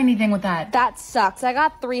even buy anything with that. That sucks. I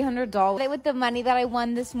got $300 with the money that I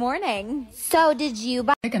won this morning. So did you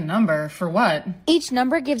buy? Pick a number for what? Each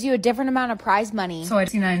number gives you a different amount of prize money. So I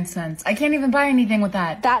 69 cents. I can't even buy anything with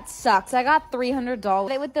that. That sucks. I got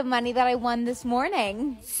 $300 with the money that I won this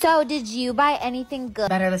morning. So did you buy anything good?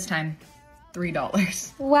 Better this time.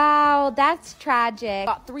 $3. Wow, that's tragic.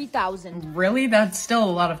 Got 3,000. Really? That's still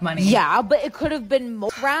a lot of money. Yeah, but it could have been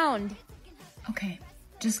more round. Okay,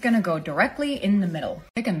 just gonna go directly in the middle.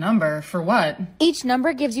 Pick a number for what? Each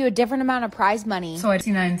number gives you a different amount of prize money. So I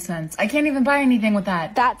 69 cents. I can't even buy anything with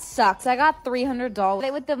that. That sucks. I got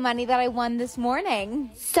 $300 with the money that I won this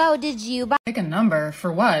morning. So did you buy? Pick a number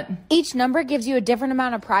for what? Each number gives you a different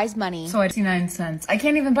amount of prize money. So I 69 cents. I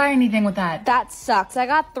can't even buy anything with that. That sucks. I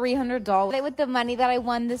got $300 with the money that I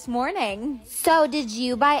won this morning. So did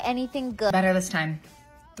you buy anything good? Better this time.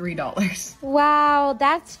 $3. Wow,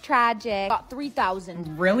 that's tragic. Got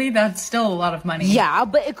 3,000. Really? That's still a lot of money. Yeah,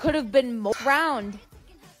 but it could have been more round.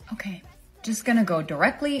 Okay, just gonna go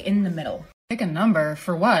directly in the middle. Pick a number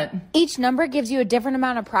for what? Each number gives you a different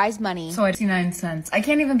amount of prize money. So I 69 cents. I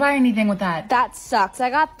can't even buy anything with that. That sucks. I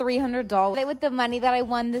got $300 with the money that I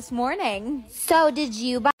won this morning. So did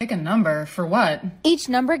you buy? Pick a number for what? Each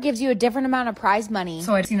number gives you a different amount of prize money.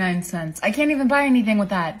 So I 69 cents. I can't even buy anything with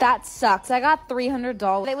that. That sucks. I got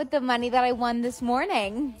 $300 with the money that I won this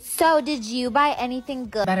morning. So did you buy anything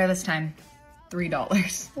good? Better this time.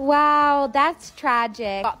 $3. Wow, that's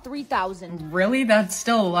tragic. Got 3,000. Really? That's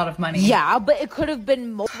still a lot of money. Yeah, but it could have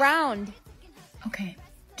been more round. Okay,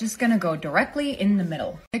 just gonna go directly in the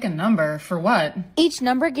middle. Pick a number for what? Each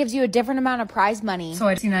number gives you a different amount of prize money. So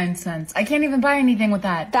I 69 cents. I can't even buy anything with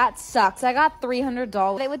that. That sucks. I got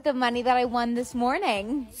 $300 with the money that I won this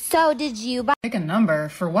morning. So did you buy? Pick a number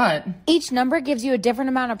for what? Each number gives you a different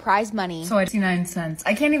amount of prize money. So I 69 cents.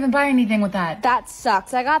 I can't even buy anything with that. That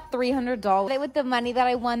sucks. I got $300 with the money that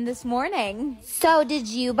I won this morning. So did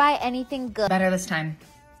you buy anything good? Better this time.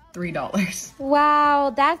 $3.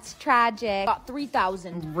 Wow, that's tragic. Got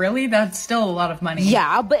 3,000. Really? That's still a lot of money.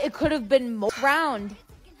 Yeah, but it could have been more round.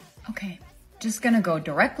 Okay, just gonna go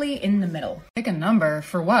directly in the middle. Pick a number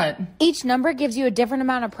for what? Each number gives you a different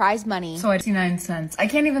amount of prize money. So I 69 cents. I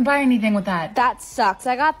can't even buy anything with that. That sucks.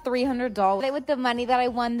 I got $300 with the money that I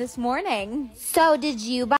won this morning. So did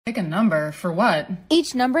you buy? Pick a number for what?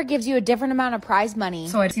 Each number gives you a different amount of prize money.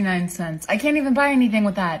 So I 69 cents. I can't even buy anything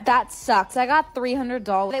with that. That sucks. I got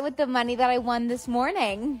 $300 with the money that I won this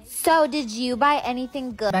morning. So did you buy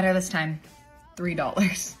anything good? Better this time.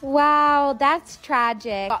 $3. Wow, that's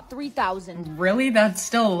tragic. Got 3,000. Really? That's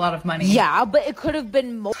still a lot of money. Yeah, but it could have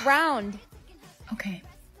been more round. Okay,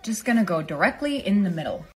 just gonna go directly in the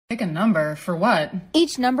middle. Pick a number for what?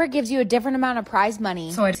 Each number gives you a different amount of prize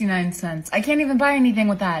money. So I 69 cents. I can't even buy anything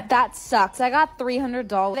with that. That sucks. I got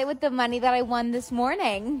 $300 with the money that I won this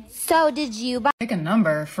morning. So did you buy? Pick a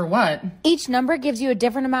number for what? Each number gives you a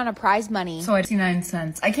different amount of prize money. So I 69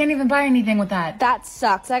 cents. I can't even buy anything with that. That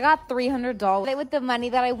sucks. I got $300 with the money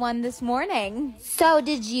that I won this morning. So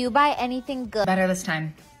did you buy anything good? Better this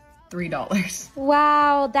time. $3.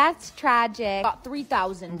 Wow, that's tragic. Got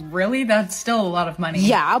 3,000. Really? That's still a lot of money.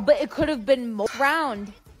 Yeah, but it could have been more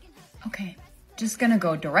round. Okay, just gonna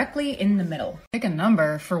go directly in the middle. Pick a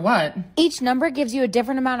number for what? Each number gives you a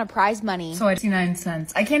different amount of prize money. So I 69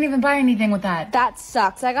 cents. I can't even buy anything with that. That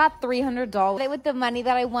sucks. I got $300 with the money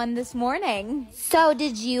that I won this morning. So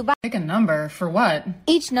did you buy? Pick a number for what?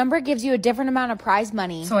 Each number gives you a different amount of prize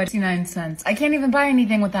money. So I 69 cents. I can't even buy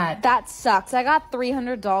anything with that. That sucks. I got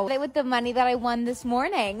 $300 with the money that I won this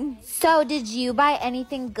morning. So did you buy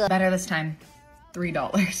anything good? Better this time.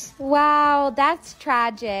 $3. Wow, that's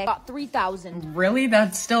tragic. Got 3,000. Really?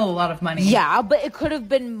 That's still a lot of money. Yeah, but it could have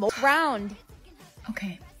been more round.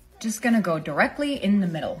 Okay, just gonna go directly in the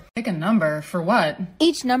middle. Pick a number for what?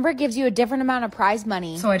 Each number gives you a different amount of prize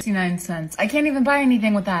money. So I 69 cents. I can't even buy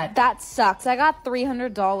anything with that. That sucks. I got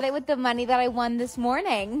 $300 with the money that I won this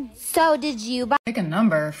morning. So did you buy? Pick a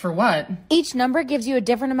number for what? Each number gives you a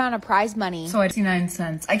different amount of prize money. So I 69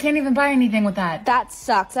 cents. I can't even buy anything with that. That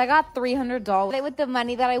sucks. I got $300 with the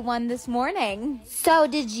money that I won this morning. So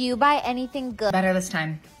did you buy anything good? Better this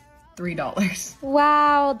time. $3.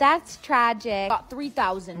 Wow, that's tragic. Got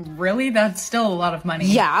 3,000. Really? That's still a lot of money.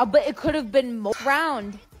 Yeah, but it could have been more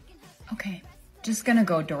round. Okay, just gonna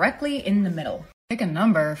go directly in the middle. Pick a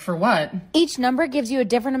number. For what? Each number gives you a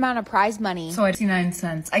different amount of prize money. So I 69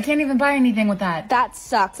 cents. I can't even buy anything with that. That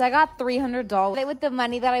sucks. I got $300 with the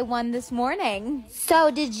money that I won this morning.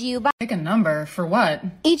 So did you buy? Pick a number. For what?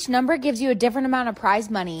 Each number gives you a different amount of prize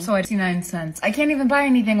money. So I 69 cents. I can't even buy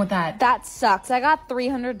anything with that. That sucks. I got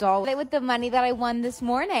 $300 with the money that I won this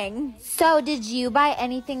morning. So did you buy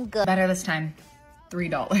anything good? Better this time.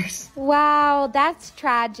 $3. Wow, that's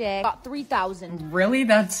tragic. Got 3,000. Really?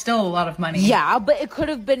 That's still a lot of money. Yeah, but it could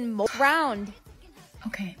have been more round.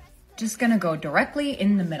 Okay, just gonna go directly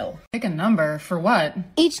in the middle. Pick a number. For what?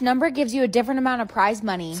 Each number gives you a different amount of prize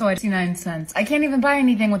money. So I 69 cents. I can't even buy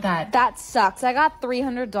anything with that. That sucks. I got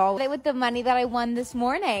 $300 with the money that I won this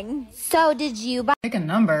morning. So did you buy? Pick a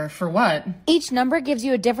number. For what? Each number gives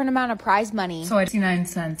you a different amount of prize money. So I 69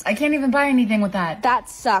 cents. I can't even buy anything with that. That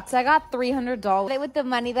sucks. I got $300 with the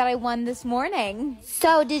money that I won this morning.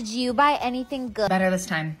 So did you buy anything good? Better this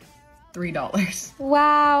time. $3.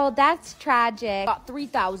 Wow, that's tragic. Got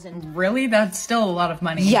 3,000. Really? That's still a lot of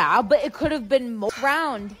money. Yeah, but it could have been more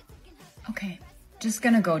round. Okay, just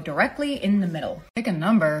gonna go directly in the middle. Pick a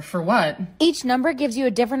number. For what? Each number gives you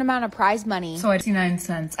a different amount of prize money. So I 69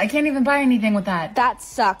 cents. I can't even buy anything with that. That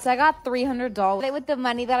sucks. I got $300 with the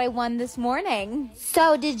money that I won this morning.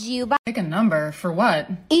 So did you buy? Pick a number. For what?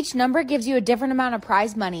 Each number gives you a different amount of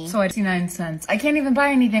prize money. So I 69 cents. I can't even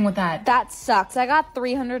buy anything with that. That sucks. I got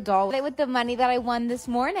 $300 with the money that I won this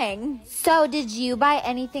morning. So did you buy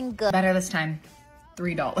anything good? Better this time.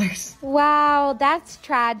 $3. Wow, that's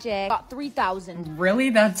tragic. Got 3,000. Really?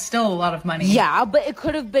 That's still a lot of money. Yeah, but it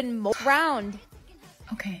could have been more round.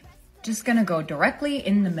 Okay, just gonna go directly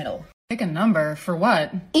in the middle. Pick a number. For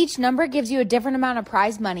what? Each number gives you a different amount of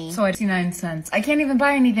prize money. So I 69 cents. I can't even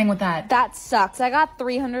buy anything with that. That sucks. I got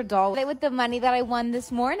 $300 with the money that I won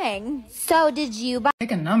this morning. So did you buy?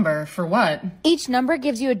 Pick a number. For what? Each number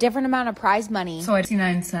gives you a different amount of prize money. So I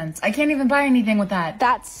 69 cents. I can't even buy anything with that.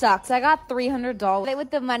 That sucks. I got $300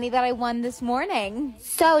 with the money that I won this morning.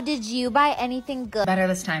 So did you buy anything good? Better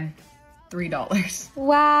this time. $3.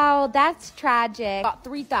 Wow, that's tragic. Got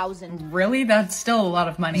 3,000. Really? That's still a lot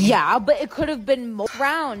of money. Yeah, but it could have been more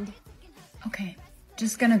round. Okay,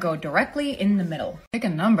 just gonna go directly in the middle. Pick a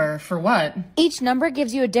number. For what? Each number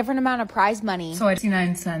gives you a different amount of prize money. So I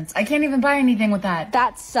 69 cents. I can't even buy anything with that.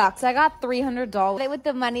 That sucks. I got $300 with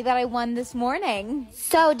the money that I won this morning.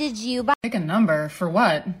 So did you buy? Pick a number. For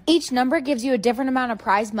what? Each number gives you a different amount of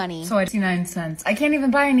prize money. So I 69 cents. I can't even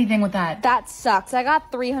buy anything with that. That sucks. I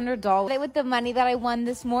got $300 with the money that I won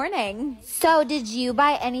this morning. So did you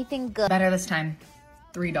buy anything good? Better this time.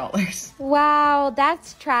 $3. Wow,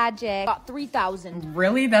 that's tragic. Got 3,000.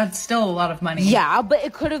 Really? That's still a lot of money. Yeah, but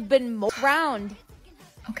it could have been more round.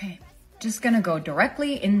 Okay, just gonna go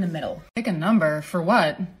directly in the middle. Pick a number. For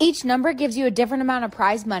what? Each number gives you a different amount of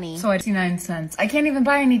prize money. So I 69 cents. I can't even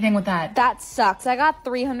buy anything with that. That sucks. I got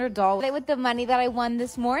 $300 with the money that I won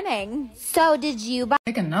this morning. So did you buy?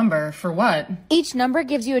 Pick a number. For what? Each number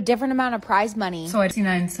gives you a different amount of prize money. So I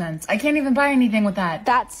 69 cents. I can't even buy anything with that.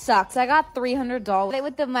 That sucks. I got $300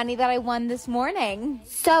 with the money that I won this morning.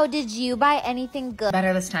 So did you buy anything good?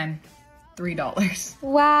 Better this time. $3.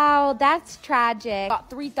 Wow, that's tragic. Got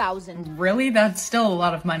 3,000. Really? That's still a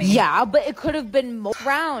lot of money. Yeah, but it could have been more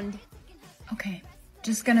round. Okay,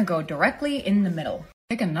 just gonna go directly in the middle.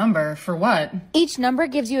 Pick a number. For what? Each number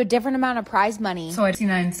gives you a different amount of prize money. So I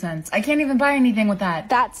 69 cents. I can't even buy anything with that.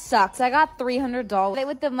 That sucks. I got $300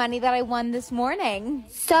 with the money that I won this morning.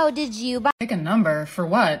 So did you buy? Pick a number. For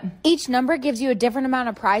what? Each number gives you a different amount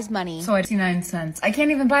of prize money. So I 69 cents. I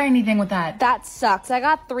can't even buy anything with that. That sucks. I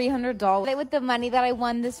got $300 with the money that I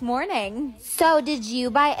won this morning. So did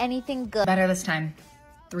you buy anything good? Better this time.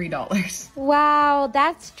 $3. Wow,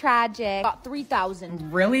 that's tragic. Got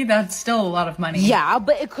 3,000. Really? That's still a lot of money. Yeah,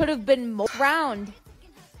 but it could have been more round.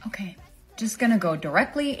 Okay, just gonna go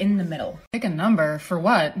directly in the middle. Pick a number. For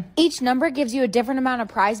what? Each number gives you a different amount of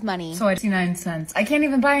prize money. So I 69 cents. I can't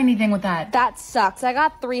even buy anything with that. That sucks. I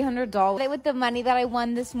got $300 with the money that I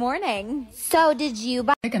won this morning. So did you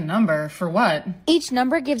buy? Pick a number. For what? Each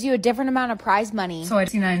number gives you a different amount of prize money. So I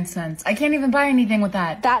 69 cents. I can't even buy anything with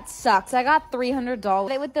that. That sucks. I got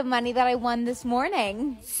 $300 with the money that I won this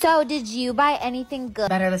morning. So did you buy anything good?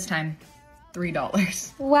 Better this time.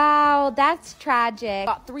 $3. Wow, that's tragic.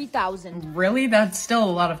 Got 3,000. Really? That's still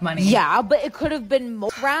a lot of money. Yeah, but it could have been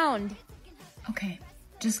more round. Okay,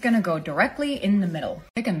 just gonna go directly in the middle.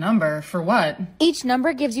 Pick a number for what? Each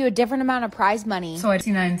number gives you a different amount of prize money. So I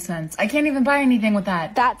 69 cents. I can't even buy anything with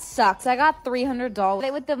that. That sucks. I got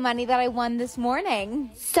 $300 with the money that I won this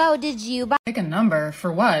morning. So did you buy? Pick a number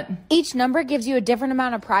for what? Each number gives you a different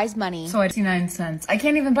amount of prize money. So I 69 cents. I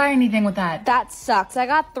can't even buy anything with that. That sucks. I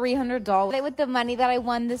got $300 with the money that I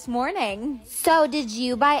won this morning. So did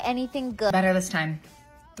you buy anything good? Better this time.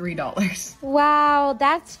 $3. Wow,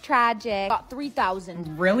 that's tragic. Got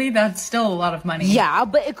 3,000. Really? That's still a lot of money. Yeah,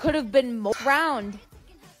 but it could have been more round.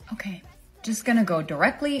 Okay, just gonna go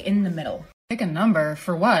directly in the middle. Pick a number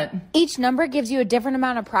for what? Each number gives you a different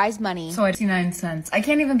amount of prize money. So I 69 cents. I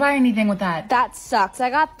can't even buy anything with that. That sucks. I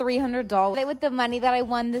got $300 with the money that I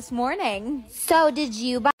won this morning. So did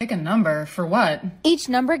you buy? Pick a number for what? Each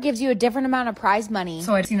number gives you a different amount of prize money.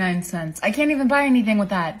 So I 69 cents. I can't even buy anything with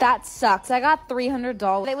that. That sucks. I got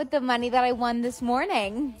 $300 with the money that I won this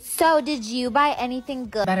morning. So did you buy anything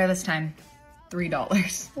good? Better this time.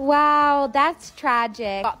 $3. Wow, that's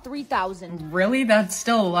tragic. Got 3,000. Really? That's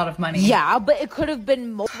still a lot of money. Yeah, but it could have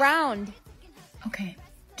been more round. Okay,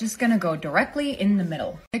 just gonna go directly in the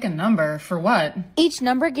middle. Pick a number for what? Each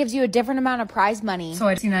number gives you a different amount of prize money. So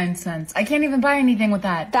I 69 cents. I can't even buy anything with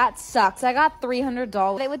that. That sucks. I got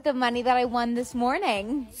 $300 with the money that I won this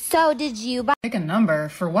morning. So did you buy? Pick a number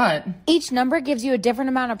for what? Each number gives you a different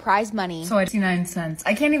amount of prize money. So I 69 cents.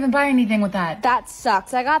 I can't even buy anything with that. That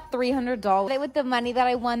sucks. I got $300 with the money that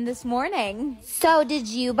I won this morning. So did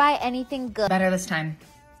you buy anything good? Better this time.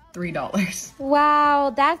 $3. Wow,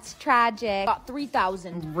 that's tragic. Got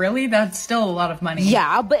 3,000. Really? That's still a lot of money.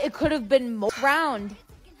 Yeah, but it could have been more round.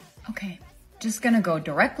 Okay, just gonna go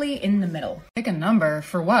directly in the middle. Pick a number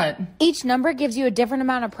for what? Each number gives you a different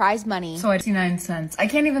amount of prize money. So I 69 cents. I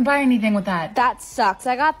can't even buy anything with that. That sucks.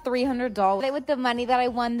 I got $300 with the money that I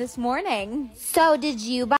won this morning. So did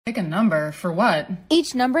you buy? Pick a number for what?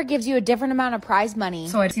 Each number gives you a different amount of prize money.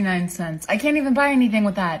 So I 69 cents. I can't even buy anything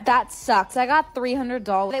with that. That sucks. I got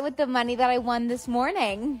 $300 with the money that I won this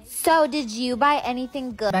morning. So did you buy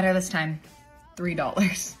anything good? Better this time.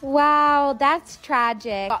 $3. Wow, that's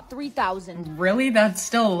tragic. Got 3,000. Really? That's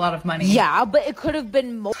still a lot of money. Yeah, but it could have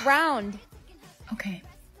been more round. Okay,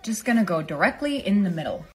 just gonna go directly in the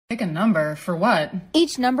middle. Pick a number for what?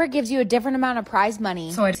 Each number gives you a different amount of prize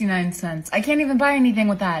money. So I 69 cents. I can't even buy anything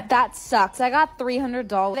with that. That sucks. I got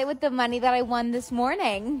 $300 with the money that I won this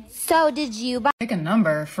morning. So did you buy? Pick a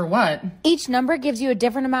number for what? Each number gives you a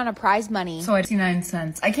different amount of prize money. So I 69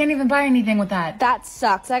 cents. I can't even buy anything with that. That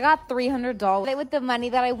sucks. I got $300 with the money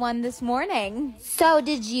that I won this morning. So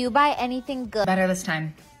did you buy anything good? Better this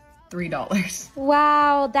time. $3.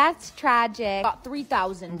 Wow, that's tragic. Got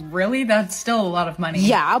 3,000. Really? That's still a lot of money.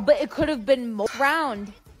 Yeah, but it could have been more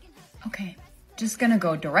round. Okay, just gonna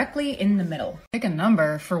go directly in the middle. Pick a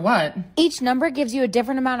number for what? Each number gives you a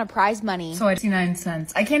different amount of prize money. So I 69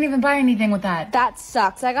 cents. I can't even buy anything with that. That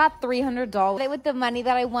sucks. I got $300 with the money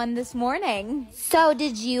that I won this morning. So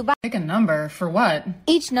did you buy? Pick a number for what?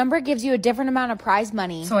 Each number gives you a different amount of prize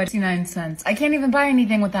money. So I 69 cents. I can't even buy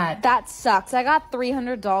anything with that. That sucks. I got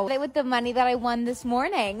 $300 with the money that I won this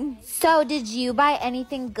morning. So did you buy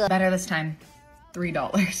anything good? Better this time.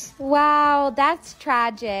 $3. Wow, that's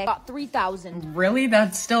tragic. Got 3,000. Really?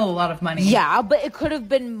 That's still a lot of money. Yeah, but it could have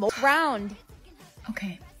been more round.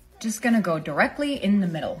 Okay, just gonna go directly in the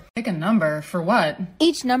middle. Pick a number for what?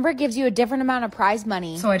 Each number gives you a different amount of prize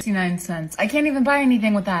money. So I 69 cents. I can't even buy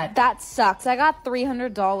anything with that. That sucks. I got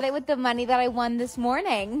 $300 with the money that I won this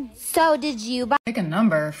morning. So did you buy? Pick a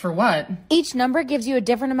number for what? Each number gives you a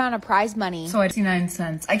different amount of prize money. So I 69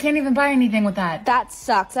 cents. I can't even buy anything with that. That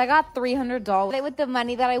sucks. I got $300 with the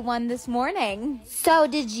money that I won this morning. So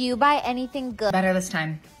did you buy anything good? Better this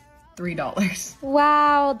time. $3.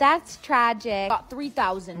 Wow, that's tragic. Got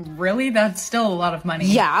 3,000. Really? That's still a lot of money.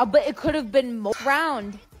 Yeah, but it could have been more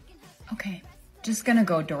round. Okay, just gonna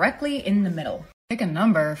go directly in the middle. Pick a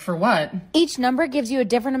number for what? Each number gives you a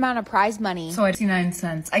different amount of prize money. So I 69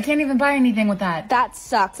 cents. I can't even buy anything with that. That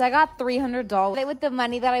sucks. I got $300 with the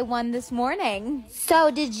money that I won this morning.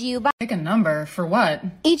 So did you buy? Pick a number for what?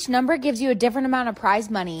 Each number gives you a different amount of prize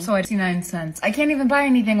money. So I 69 cents. I can't even buy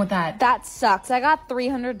anything with that. That sucks. I got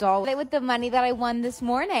 $300 with the money that I won this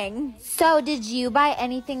morning. So did you buy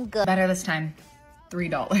anything good? Better this time.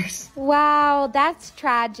 $3. Wow, that's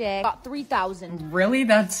tragic. Got 3,000. Really?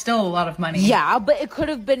 That's still a lot of money. Yeah, but it could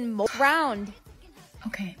have been more round.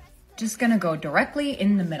 Okay, just gonna go directly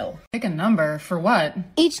in the middle. Pick a number for what?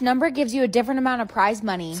 Each number gives you a different amount of prize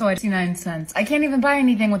money. So I 69 cents. I can't even buy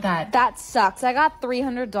anything with that. That sucks. I got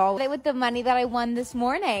 $300 with the money that I won this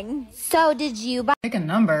morning. So did you buy? Pick a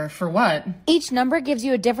number for what? Each number gives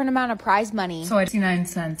you a different amount of prize money. So I 69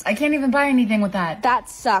 cents. I can't even buy anything with that. That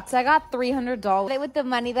sucks. I got $300 with the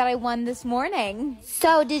money that I won this morning.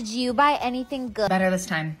 So did you buy anything good? Better this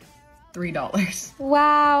time. $3.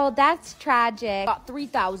 Wow, that's tragic. Got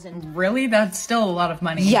 3,000. Really? That's still a lot of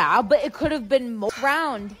money. Yeah, but it could have been more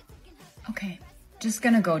round. Okay, just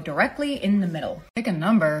gonna go directly in the middle. Pick a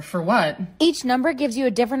number for what? Each number gives you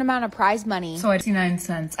a different amount of prize money. So I 69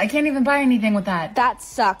 cents. I can't even buy anything with that. That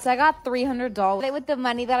sucks. I got $300 with the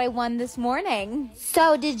money that I won this morning.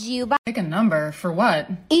 So did you buy? Pick a number for what?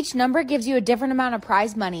 Each number gives you a different amount of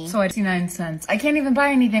prize money. So I 69 cents. I can't even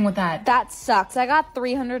buy anything with that. That sucks. I got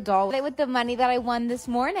 $300 with the money that I won this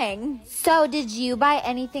morning. So did you buy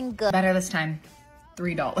anything good? Better this time.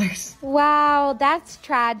 $3. Wow, that's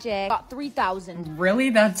tragic. Got 3,000. Really?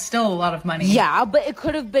 That's still a lot of money. Yeah, but it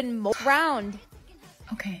could have been more round.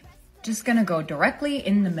 Okay, just gonna go directly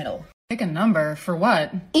in the middle. Pick a number for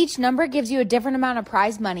what? Each number gives you a different amount of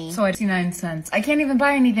prize money. So I 69 cents. I can't even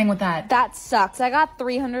buy anything with that. That sucks. I got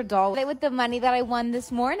 $300 with the money that I won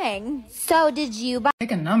this morning. So did you buy?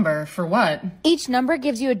 Pick a number for what? Each number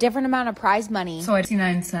gives you a different amount of prize money. So I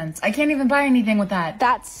 69 cents. I can't even buy anything with that.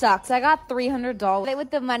 That sucks. I got $300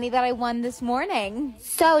 with the money that I won this morning.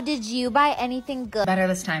 So did you buy anything good? Better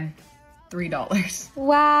this time. $3.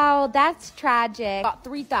 Wow, that's tragic. Got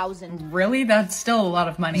 3,000. Really? That's still a lot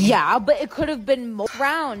of money. Yeah, but it could have been more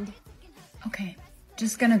round. Okay,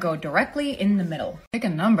 just gonna go directly in the middle. Pick a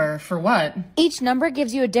number for what? Each number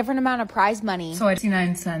gives you a different amount of prize money. So I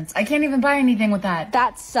 69 cents. I can't even buy anything with that.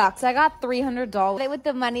 That sucks. I got $300 with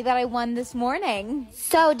the money that I won this morning.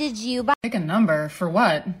 So did you buy? Pick a number for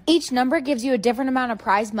what? Each number gives you a different amount of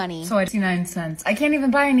prize money. So I 69 cents. I can't even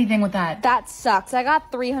buy anything with that. That sucks. I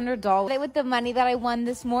got $300 with the money that I won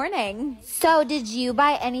this morning. So did you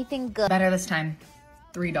buy anything good? Better this time.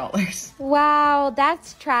 $3. Wow,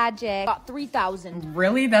 that's tragic. Got 3,000.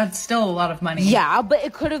 Really? That's still a lot of money. Yeah, but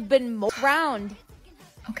it could have been more round.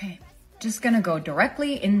 Okay, just gonna go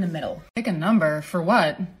directly in the middle. Pick a number for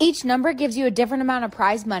what? Each number gives you a different amount of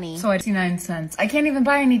prize money. So I 69 cents. I can't even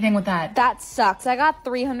buy anything with that. That sucks. I got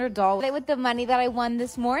 $300 with the money that I won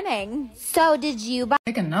this morning. So did you buy?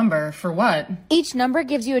 Pick a number for what? Each number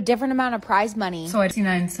gives you a different amount of prize money. So I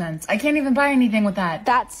 69 cents. I can't even buy anything with that.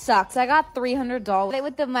 That sucks. I got $300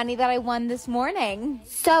 with the money that I won this morning.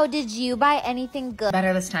 So did you buy anything good?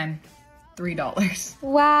 Better this time. $3.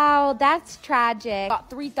 Wow, that's tragic. Got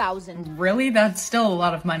 3,000. Really? That's still a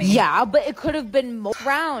lot of money. Yeah, but it could have been more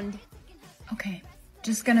round. Okay,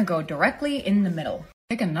 just gonna go directly in the middle.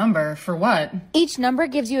 Pick a number for what? Each number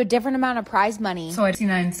gives you a different amount of prize money. So I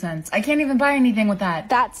 69 cents. I can't even buy anything with that.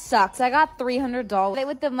 That sucks. I got $300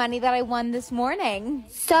 with the money that I won this morning.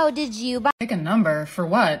 So did you buy? Pick a number for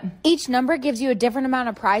what? Each number gives you a different amount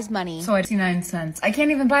of prize money. So I 69 cents. I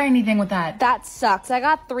can't even buy anything with that. That sucks. I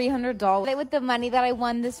got $300 with the money that I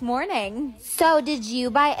won this morning. So did you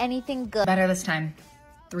buy anything good? Better this time.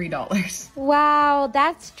 $3. Wow,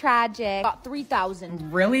 that's tragic. Got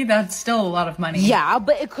 3,000. Really? That's still a lot of money. Yeah,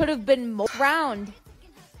 but it could have been more round.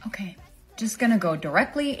 Okay, just gonna go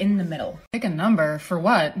directly in the middle. Pick a number for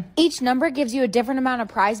what? Each number gives you a different amount of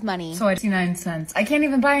prize money. So I 69 cents. I can't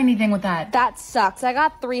even buy anything with that. That sucks. I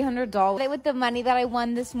got $300 with the money that I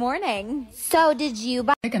won this morning. So did you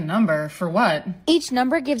buy? Pick a number for what? Each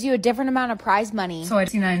number gives you a different amount of prize money. So I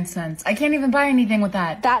 69 cents. I can't even buy anything with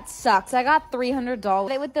that. That sucks. I got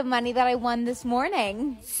 $300 with the money that I won this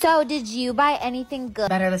morning. So did you buy anything good?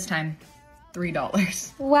 Better this time.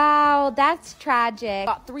 $3. Wow, that's tragic.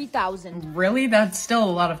 Got 3,000. Really? That's still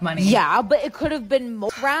a lot of money. Yeah, but it could have been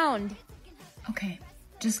more round. Okay,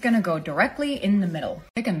 just gonna go directly in the middle.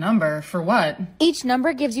 Pick a number for what? Each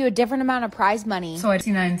number gives you a different amount of prize money. So I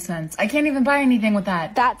 69 cents. I can't even buy anything with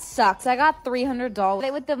that. That sucks. I got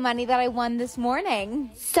 $300 with the money that I won this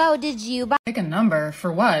morning. So did you buy? Pick a number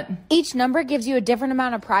for what? Each number gives you a different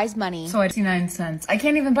amount of prize money. So I 69 cents. I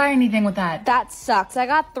can't even buy anything with that. That sucks. I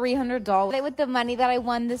got $300 with the money that I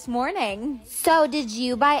won this morning. So did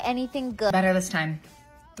you buy anything good? Better this time.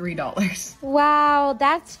 $3. Wow,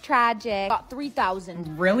 that's tragic. Got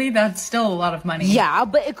 3,000. Really? That's still a lot of money. Yeah,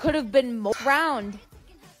 but it could have been more round.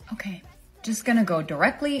 Okay, just gonna go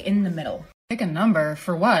directly in the middle. Pick a number.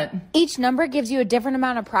 For what? Each number gives you a different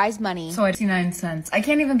amount of prize money. So I 69 cents. I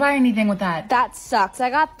can't even buy anything with that. That sucks. I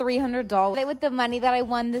got $300 with the money that I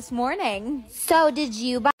won this morning. So did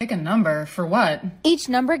you buy? Pick a number. For what? Each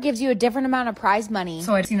number gives you a different amount of prize money.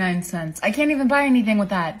 So I 69 cents. I can't even buy anything with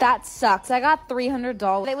that. That sucks. I got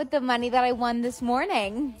 $300 with the money that I won this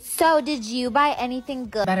morning. So did you buy anything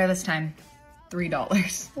good? Better this time.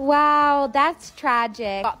 $3. Wow, that's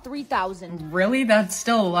tragic. Got 3,000. Really? That's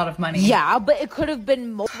still a lot of money. Yeah, but it could have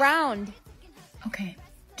been more round. Okay,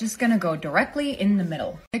 just gonna go directly in the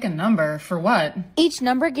middle. Pick a number. For what? Each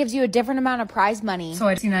number gives you a different amount of prize money. So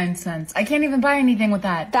I 69 cents. I can't even buy anything with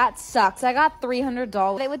that. That sucks. I got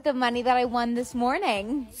 $300 with the money that I won this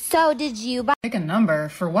morning. So did you buy? Pick a number.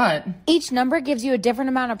 For what? Each number gives you a different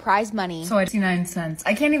amount of prize money. So I 69 cents.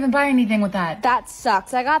 I can't even buy anything with that. That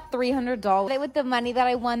sucks. I got $300 with the money that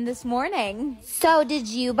I won this morning. So did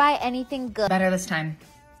you buy anything good? Better this time.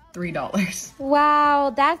 $3. Wow,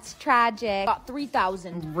 that's tragic. Got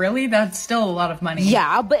 3,000. Really? That's still a lot of money.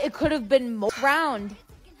 Yeah, but it could have been more round.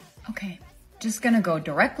 Okay, just gonna go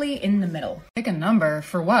directly in the middle. Pick a number.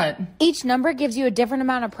 For what? Each number gives you a different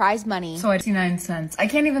amount of prize money. So I 69 cents. I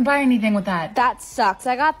can't even buy anything with that. That sucks.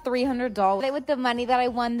 I got $300 with the money that I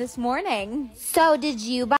won this morning. So did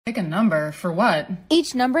you buy? Pick a number. For what?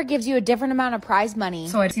 Each number gives you a different amount of prize money.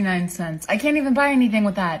 So I 69 cents. I can't even buy anything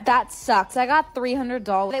with that. That sucks. I got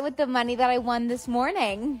 $300 with the money that I won this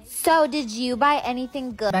morning. So did you buy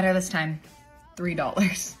anything good? Better this time.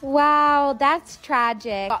 $3. Wow, that's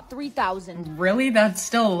tragic. Got 3,000. Really? That's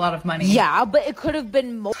still a lot of money. Yeah, but it could have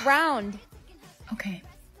been more round. Okay,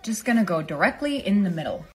 just gonna go directly in the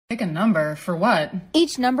middle. Pick a number. For what?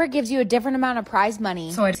 Each number gives you a different amount of prize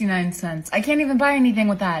money. So I 69 cents. I can't even buy anything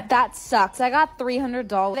with that. That sucks. I got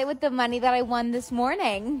 $300 with the money that I won this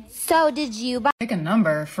morning. So did you buy? Pick a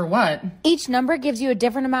number. For what? Each number gives you a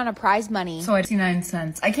different amount of prize money. So I 69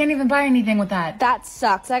 cents. I can't even buy anything with that. That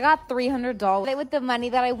sucks. I got $300 with the money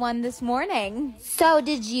that I won this morning. So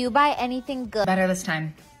did you buy anything good? Better this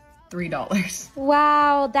time. $3.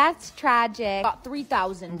 Wow, that's tragic. Got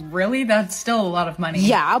 3,000. Really? That's still a lot of money.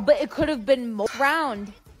 Yeah, but it could have been more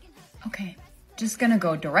round. Okay, just gonna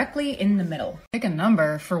go directly in the middle. Pick a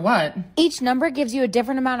number. For what? Each number gives you a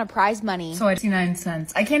different amount of prize money. So I 69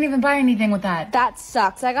 cents. I can't even buy anything with that. That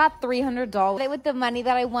sucks. I got $300 with the money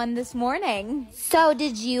that I won this morning. So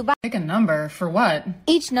did you buy? Pick a number. For what?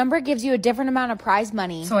 Each number gives you a different amount of prize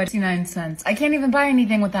money. So I 69 cents. I can't even buy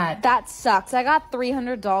anything with that. That sucks. I got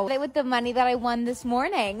 $300 with the money that I won this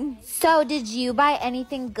morning. So did you buy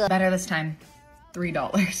anything good? Better this time.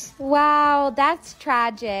 $3. Wow, that's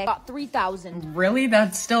tragic. Got 3,000. Really?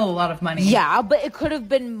 That's still a lot of money. Yeah, but it could have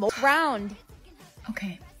been more round.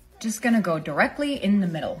 Okay, just gonna go directly in the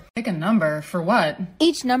middle. Pick a number. For what?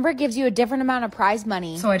 Each number gives you a different amount of prize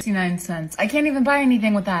money. So I 69 cents. I can't even buy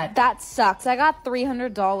anything with that. That sucks. I got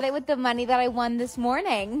 $300 with the money that I won this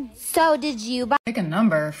morning. So did you buy? Pick a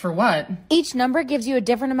number. For what? Each number gives you a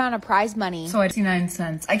different amount of prize money. So I 69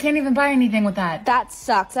 cents. I can't even buy anything with that. That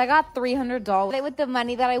sucks. I got $300 with the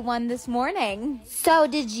money that I won this morning. So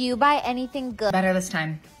did you buy anything good? Better this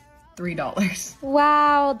time. $3.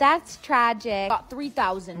 Wow, that's tragic. Got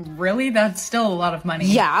 3,000. Really? That's still a lot of money.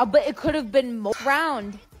 Yeah, but it could have been more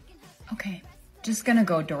round. Okay, just gonna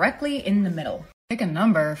go directly in the middle. Pick a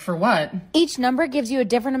number. For what? Each number gives you a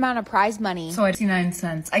different amount of prize money. So I 69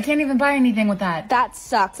 cents. I can't even buy anything with that. That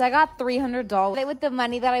sucks. I got $300 with the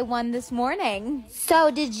money that I won this morning.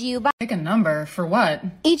 So did you buy? Pick a number. For what?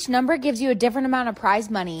 Each number gives you a different amount of prize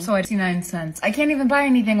money. So I 69 cents. I can't even buy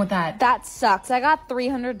anything with that. That sucks. I got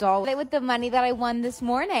 $300 with the money that I won this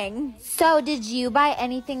morning. So did you buy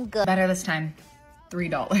anything good? Better this time.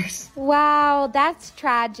 $3. Wow, that's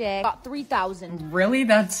tragic. Got 3,000. Really?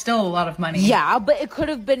 That's still a lot of money. Yeah, but it could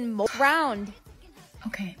have been more round.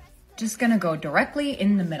 Okay, just gonna go directly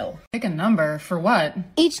in the middle. Pick a number. For what?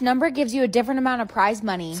 Each number gives you a different amount of prize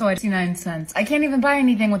money. So I 69 cents. I can't even buy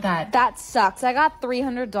anything with that. That sucks. I got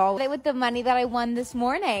 $300 with the money that I won this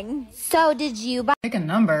morning. So did you buy? Pick a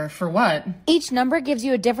number. For what? Each number gives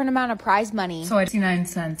you a different amount of prize money. So I 69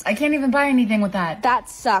 cents. I can't even buy anything with that. That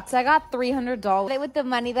sucks. I got $300 with the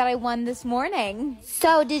money that I won this morning.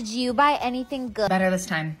 So did you buy anything good? Better this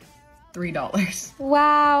time. $3.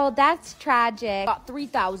 Wow, that's tragic. Got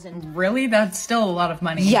 3,000. Really? That's still a lot of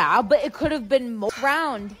money. Yeah, but it could have been more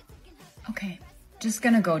round. Okay, just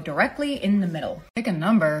gonna go directly in the middle. Pick a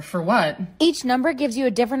number for what? Each number gives you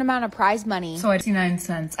a different amount of prize money. So I 69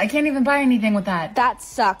 cents. I can't even buy anything with that. That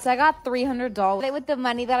sucks. I got $300 with the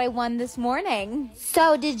money that I won this morning.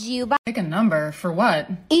 So did you buy? Pick a number for what?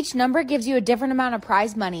 Each number gives you a different amount of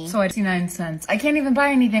prize money. So I 69 cents. I can't even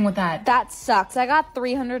buy anything with that. That sucks. I got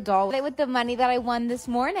 $300 with the money that I won this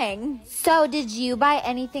morning. So did you buy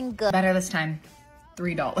anything good? Better this time.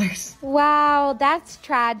 $3. Wow, that's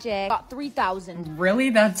tragic. Got 3,000. Really?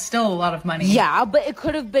 That's still a lot of money. Yeah, but it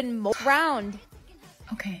could have been more round.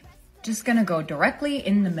 Okay, just gonna go directly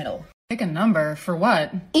in the middle. Pick a number for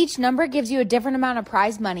what? Each number gives you a different amount of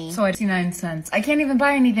prize money. So I 69 cents. I can't even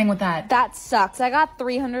buy anything with that. That sucks. I got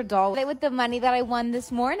 $300 with the money that I won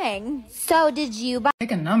this morning. So did you buy?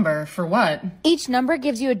 Pick a number for what? Each number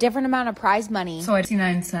gives you a different amount of prize money. So I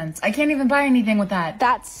 69 cents. I can't even buy anything with that.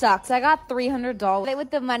 That sucks. I got $300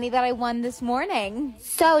 with the money that I won this morning.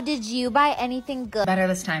 So did you buy anything good? Better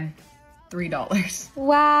this time. $3.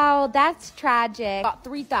 Wow, that's tragic. Got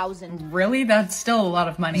 3,000. Really? That's still a lot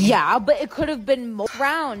of money. Yeah, but it could have been more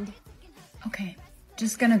round. Okay,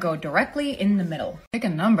 just gonna go directly in the middle. Pick a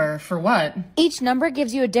number for what? Each number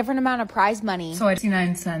gives you a different amount of prize money. So I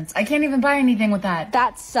 69 cents. I can't even buy anything with that.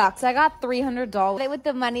 That sucks. I got $300 with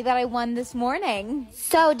the money that I won this morning.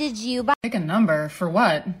 So did you buy? Pick a number for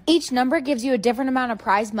what? Each number gives you a different amount of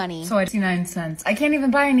prize money. So I 69 cents. I can't even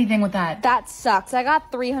buy anything with that. That sucks. I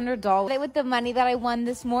got $300 with the money that I won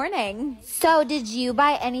this morning. So did you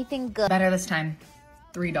buy anything good? Better this time.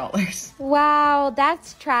 $3. Wow,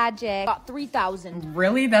 that's tragic. Got 3,000.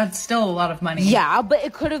 Really? That's still a lot of money. Yeah, but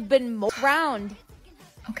it could have been more round.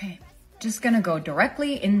 Okay, just gonna go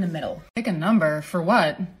directly in the middle. Pick a number for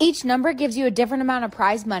what? Each number gives you a different amount of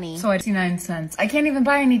prize money. So I 69 cents. I can't even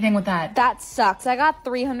buy anything with that. That sucks. I got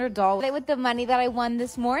 $300 with the money that I won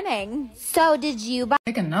this morning. So did you buy?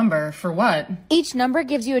 Pick a number for what? Each number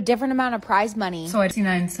gives you a different amount of prize money. So I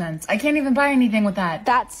 69 cents. I can't even buy anything with that.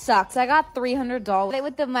 That sucks. I got $300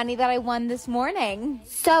 with the money that I won this morning.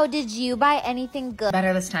 So did you buy anything good?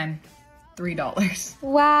 Better this time. $3.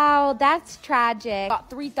 Wow, that's tragic. Got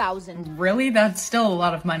 3,000. Really? That's still a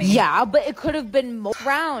lot of money. Yeah, but it could have been more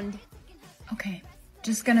round. Okay,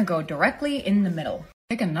 just gonna go directly in the middle.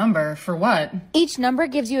 Pick a number for what? Each number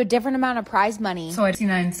gives you a different amount of prize money. So I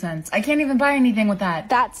 69 cents. I can't even buy anything with that.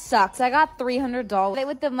 That sucks. I got $300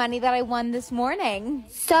 with the money that I won this morning.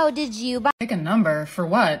 So did you buy? Pick a number for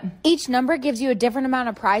what? Each number gives you a different amount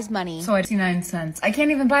of prize money. So I 69 cents. I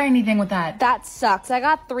can't even buy anything with that. That sucks. I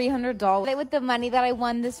got $300 with the money that I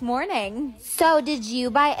won this morning. So did you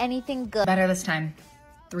buy anything good? Better this time.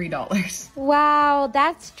 $3. Wow,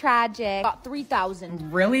 that's tragic. Got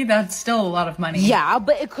 3,000. Really? That's still a lot of money. Yeah,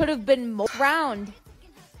 but it could have been more round.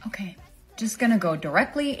 Okay, just gonna go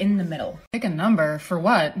directly in the middle. Pick a number for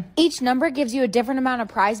what? Each number gives you a different amount of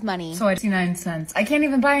prize money. So I 69 cents. I can't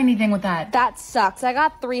even buy anything with that. That sucks. I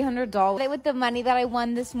got $300 with the money that I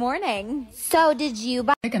won this morning. So did you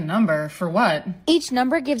buy? Pick a number for what? Each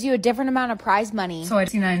number gives you a different amount of prize money. So I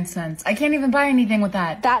 69 cents. I can't even buy anything with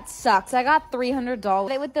that. That sucks. I got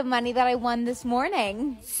 $300 with the money that I won this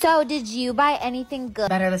morning. So did you buy anything good?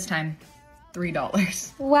 Better this time.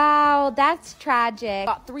 $3. Wow, that's tragic.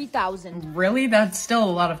 Got 3,000. Really? That's still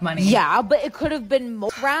a lot of money. Yeah, but it could have been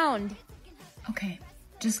more round. Okay,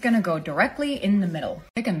 just gonna go directly in the middle.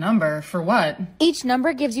 Pick a number for what? Each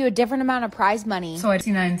number gives you a different amount of prize money. So I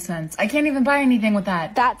 69 cents. I can't even buy anything with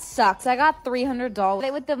that. That sucks. I got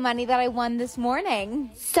 $300 with the money that I won this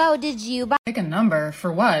morning. So did you buy? Pick a number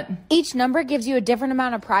for what? Each number gives you a different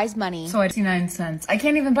amount of prize money. So I 69 cents. I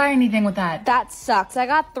can't even buy anything with that. That sucks. I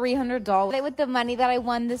got $300 with the money that I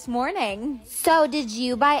won this morning. So did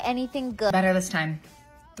you buy anything good? Better this time.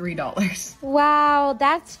 $3. Wow,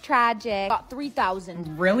 that's tragic. Got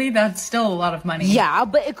 3,000. Really? That's still a lot of money. Yeah,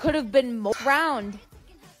 but it could have been more round.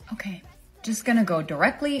 Okay, just gonna go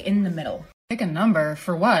directly in the middle. Pick a number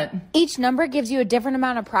for what? Each number gives you a different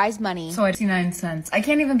amount of prize money. So I 69 cents. I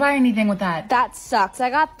can't even buy anything with that. That sucks. I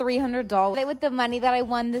got $300 with the money that I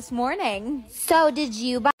won this morning. So did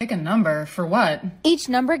you buy? Pick a number for what? Each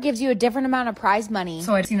number gives you a different amount of prize money.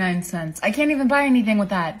 So I 69 cents. I can't even buy anything with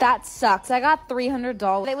that. That sucks. I got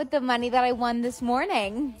 $300 with the money that I won this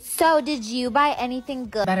morning. So did you buy anything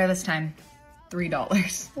good? Better this time.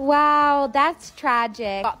 $3. Wow, that's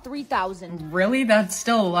tragic. Got 3,000. Really? That's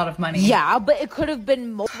still a lot of money. Yeah, but it could have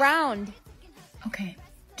been more round. Okay,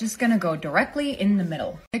 just gonna go directly in the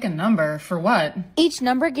middle. Pick a number for what? Each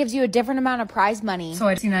number gives you a different amount of prize money. So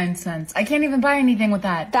I 69 cents. I can't even buy anything with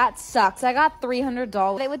that. That sucks. I got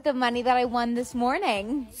 $300 with the money that I won this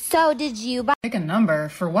morning. So did you buy? Pick a number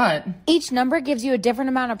for what? Each number gives you a different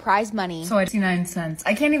amount of prize money. So I 69 cents.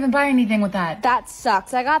 I can't even buy anything with that. That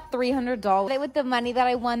sucks. I got $300 with the money that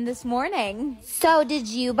I won this morning. So did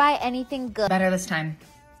you buy anything good? Better this time.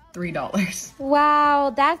 $3. Wow,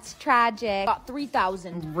 that's tragic. Got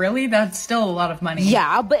 3,000. Really? That's still a lot of money.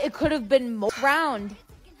 Yeah, but it could have been more round.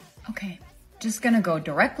 Okay, just gonna go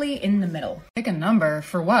directly in the middle. Pick a number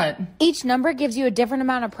for what? Each number gives you a different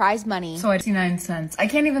amount of prize money. So I 69 cents. I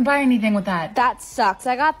can't even buy anything with that. That sucks.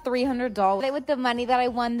 I got $300 with the money that I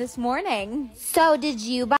won this morning. So did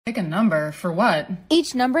you buy? Pick a number for what?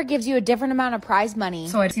 Each number gives you a different amount of prize money.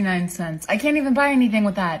 So I 69 cents. I can't even buy anything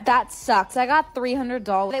with that. That sucks. I got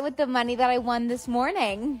 $300 with the money that I won this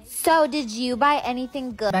morning. So did you buy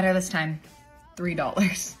anything good? Better this time.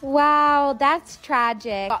 $3. Wow, that's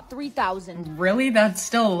tragic. Got 3,000. Really? That's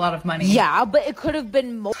still a lot of money. Yeah, but it could have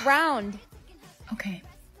been more round. Okay,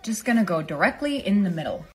 just gonna go directly in the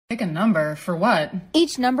middle. Pick a number for what?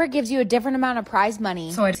 Each number gives you a different amount of prize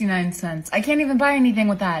money. So I 69 cents. I can't even buy anything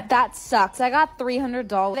with that. That sucks. I got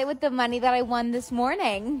 $300 with the money that I won this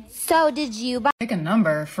morning. So did you buy? Pick a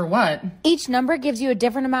number for what? Each number gives you a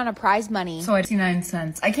different amount of prize money. So I 69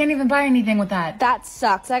 cents. I can't even buy anything with that. That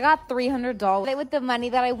sucks. I got $300 with the money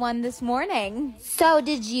that I won this morning. So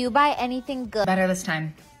did you buy anything good? Better this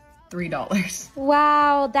time. $3.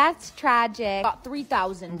 Wow, that's tragic. Got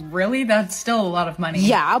 3,000. Really? That's still a lot of money.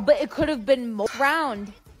 Yeah, but it could have been more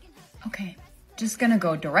round. Okay, just gonna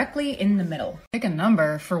go directly in the middle. Pick a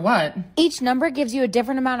number for what? Each number gives you a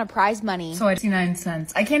different amount of prize money. So I 69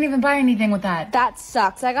 cents. I can't even buy anything with that. That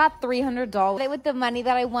sucks. I got $300 with the money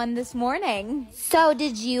that I won this morning. So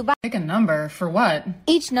did you buy? Pick a number for what?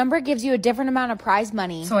 Each number gives you a different amount of prize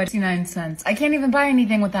money. So I 69 cents. I can't even buy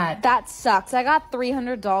anything with that. That sucks. I got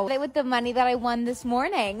 $300 with the money that I won this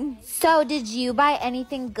morning. So did you buy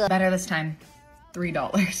anything good? Better this time.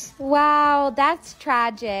 $3. Wow, that's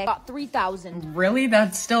tragic. Got 3,000. Really?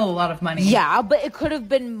 That's still a lot of money. Yeah, but it could have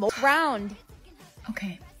been more round.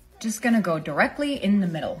 Okay, just gonna go directly in the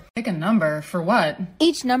middle. Pick a number for what?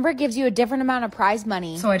 Each number gives you a different amount of prize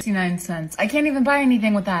money. So I 69 cents. I can't even buy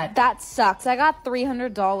anything with that. That sucks. I got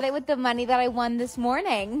 $300 with the money that I won this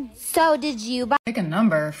morning. So did you buy? Pick a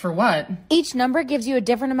number for what? Each number gives you a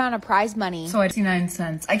different amount of prize money. So I 69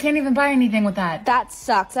 cents. I can't even buy anything with that. That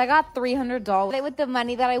sucks. I got $300 with the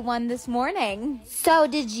money that I won this morning. So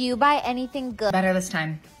did you buy anything good? Better this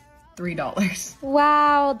time. $3.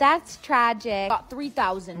 Wow, that's tragic. Got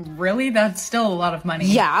 3,000. Really? That's still a lot of money.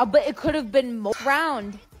 Yeah, but it could have been more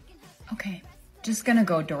round. Okay, just gonna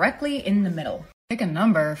go directly in the middle. Pick a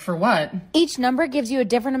number for what? Each number gives you a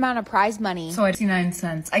different amount of prize money. So I 69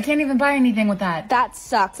 cents. I can't even buy anything with that. That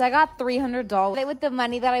sucks. I got $300 with the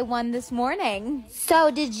money that I won this morning.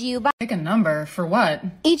 So did you buy? Pick a number for what?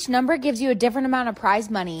 Each number gives you a different amount of prize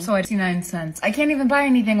money. So I 69 cents. I can't even buy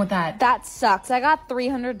anything with that. That sucks. I got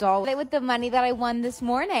 $300 with the money that I won this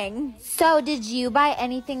morning. So did you buy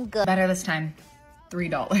anything good? Better this time.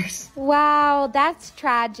 $3. Wow, that's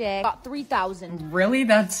tragic. Got 3,000. Really?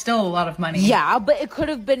 That's still a lot of money. Yeah, but it could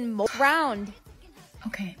have been more round.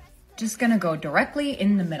 Okay, just gonna go directly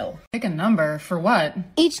in the middle. Pick a number for what?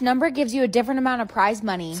 Each number gives you a different amount of prize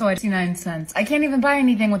money. So I 69 cents. I can't even buy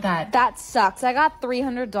anything with that. That sucks. I got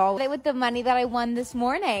 $300 with the money that I won this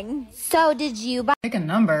morning. So did you buy? Pick a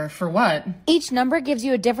number for what? Each number gives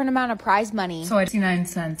you a different amount of prize money. So I 69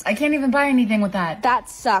 cents. I can't even buy anything with that. That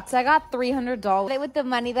sucks. I got $300 with the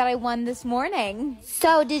money that I won this morning.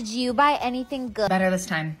 So did you buy anything good? Better this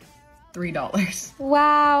time. $3.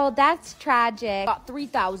 Wow, that's tragic. Got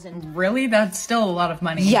 3,000. Really? That's still a lot of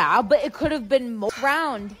money. Yeah, but it could have been more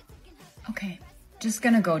round. Okay, just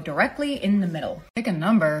gonna go directly in the middle. Pick a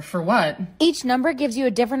number for what? Each number gives you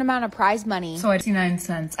a different amount of prize money. So I 69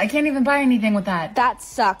 cents. I can't even buy anything with that. That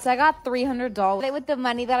sucks. I got $300 with the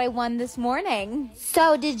money that I won this morning.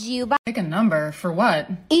 So did you buy? Pick a number for what?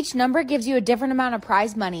 Each number gives you a different amount of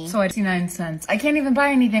prize money. So I 69 cents. I can't even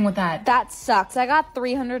buy anything with that. That sucks. I got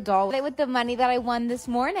 $300 with the money that I won this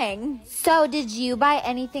morning. So did you buy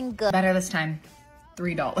anything good? Better this time.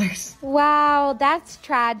 $3. Wow, that's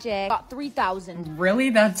tragic. Got 3,000. Really?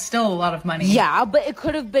 That's still a lot of money. Yeah, but it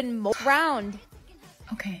could have been more round.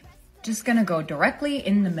 Okay, just gonna go directly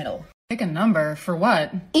in the middle. Pick a number. For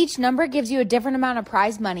what? Each number gives you a different amount of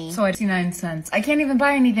prize money. So 69 cents. I can't even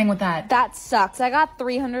buy anything with that. That sucks. I got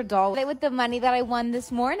 $300 with the money that I won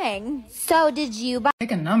this morning. So did you buy?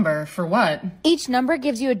 Pick a number. For what? Each number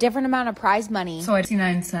gives you a different amount of prize money. So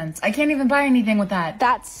 69 cents. I can't even buy anything with that.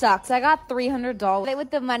 That sucks. I got $300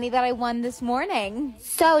 with the money that I won this morning.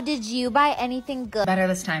 So did you buy anything good? Better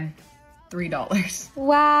this time. $3.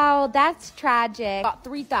 Wow, that's tragic. Got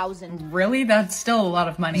 3,000. Really? That's still a lot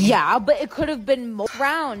of money. Yeah, but it could have been more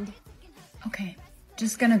round. Okay,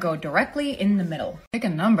 just gonna go directly in the middle. Pick a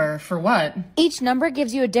number. For what? Each number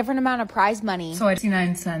gives you a different amount of prize money. So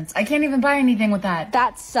 69 cents. I can't even buy anything with that.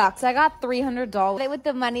 That sucks. I got $300 with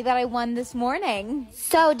the money that I won this morning.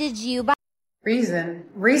 So did you buy? Reason?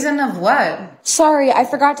 Reason of what? Sorry, I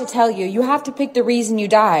forgot to tell you. You have to pick the reason you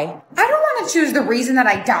die. I don't want to choose the reason that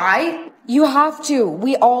I die. You have to.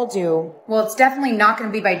 We all do. Well, it's definitely not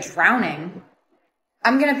going to be by drowning.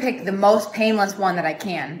 I'm going to pick the most painless one that I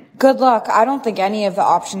can. Good luck. I don't think any of the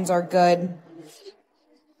options are good.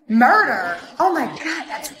 Murder? Oh my god,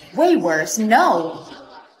 that's way worse. No.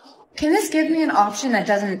 Can this give me an option that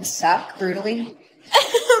doesn't suck brutally?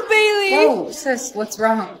 Bailey! Whoa, sis, what's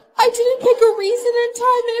wrong? I didn't pick a reason in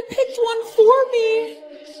time and it picked one for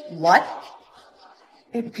me. What?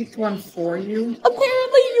 It picked one for you?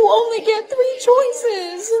 Apparently you only get 3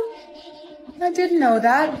 choices. I didn't know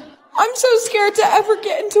that. I'm so scared to ever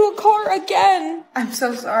get into a car again. I'm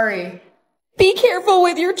so sorry. Be careful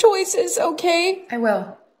with your choices, okay? I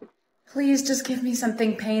will. Please just give me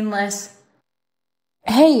something painless.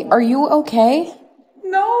 Hey, are you okay?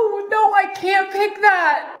 No, I can't pick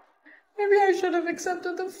that. Maybe I should have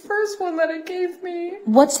accepted the first one that it gave me.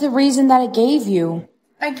 What's the reason that it gave you?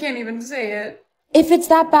 I can't even say it. If it's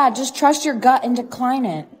that bad, just trust your gut and decline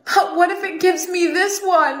it. What if it gives me this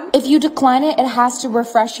one? If you decline it, it has to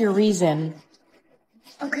refresh your reason.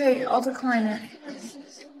 Okay, I'll decline it.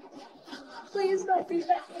 Please don't be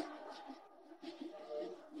that.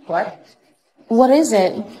 What? What is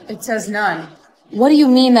it? It says none. What do you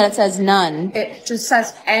mean that it says none? It just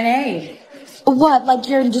says NA. What, like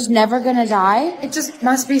you're just never gonna die? It just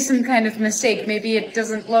must be some kind of mistake. Maybe it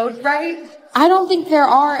doesn't load right. I don't think there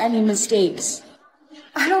are any mistakes.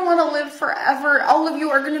 I don't want to live forever. All of you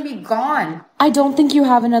are going to be gone. I don't think you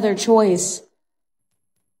have another choice.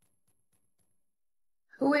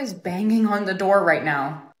 Who is banging on the door right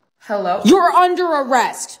now? Hello? You're under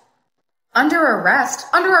arrest. Under arrest?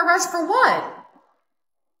 Under arrest for what?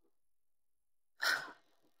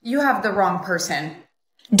 You have the wrong person.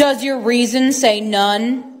 Does your reason say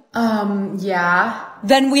none? Yeah.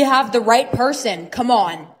 Then we have the right person. Come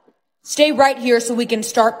on. Stay right here so we can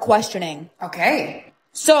start questioning. Okay.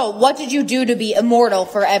 So, what did you do to be immortal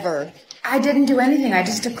forever? I didn't do anything. I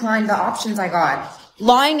just declined the options I got.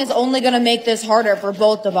 Lying is only gonna make this harder for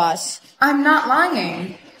both of us. I'm not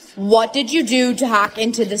lying. What did you do to hack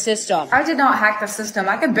into the system? I did not hack the system.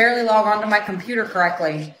 I could barely log onto my computer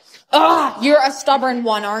correctly. Ugh, you're a stubborn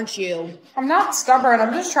one, aren't you? I'm not stubborn.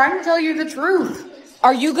 I'm just trying to tell you the truth.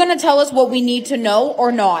 Are you gonna tell us what we need to know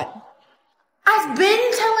or not? I've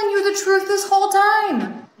been telling you the truth this whole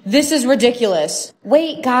time. This is ridiculous.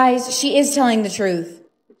 Wait, guys, she is telling the truth.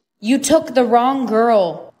 You took the wrong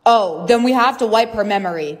girl. Oh, then we have to wipe her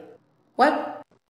memory. What?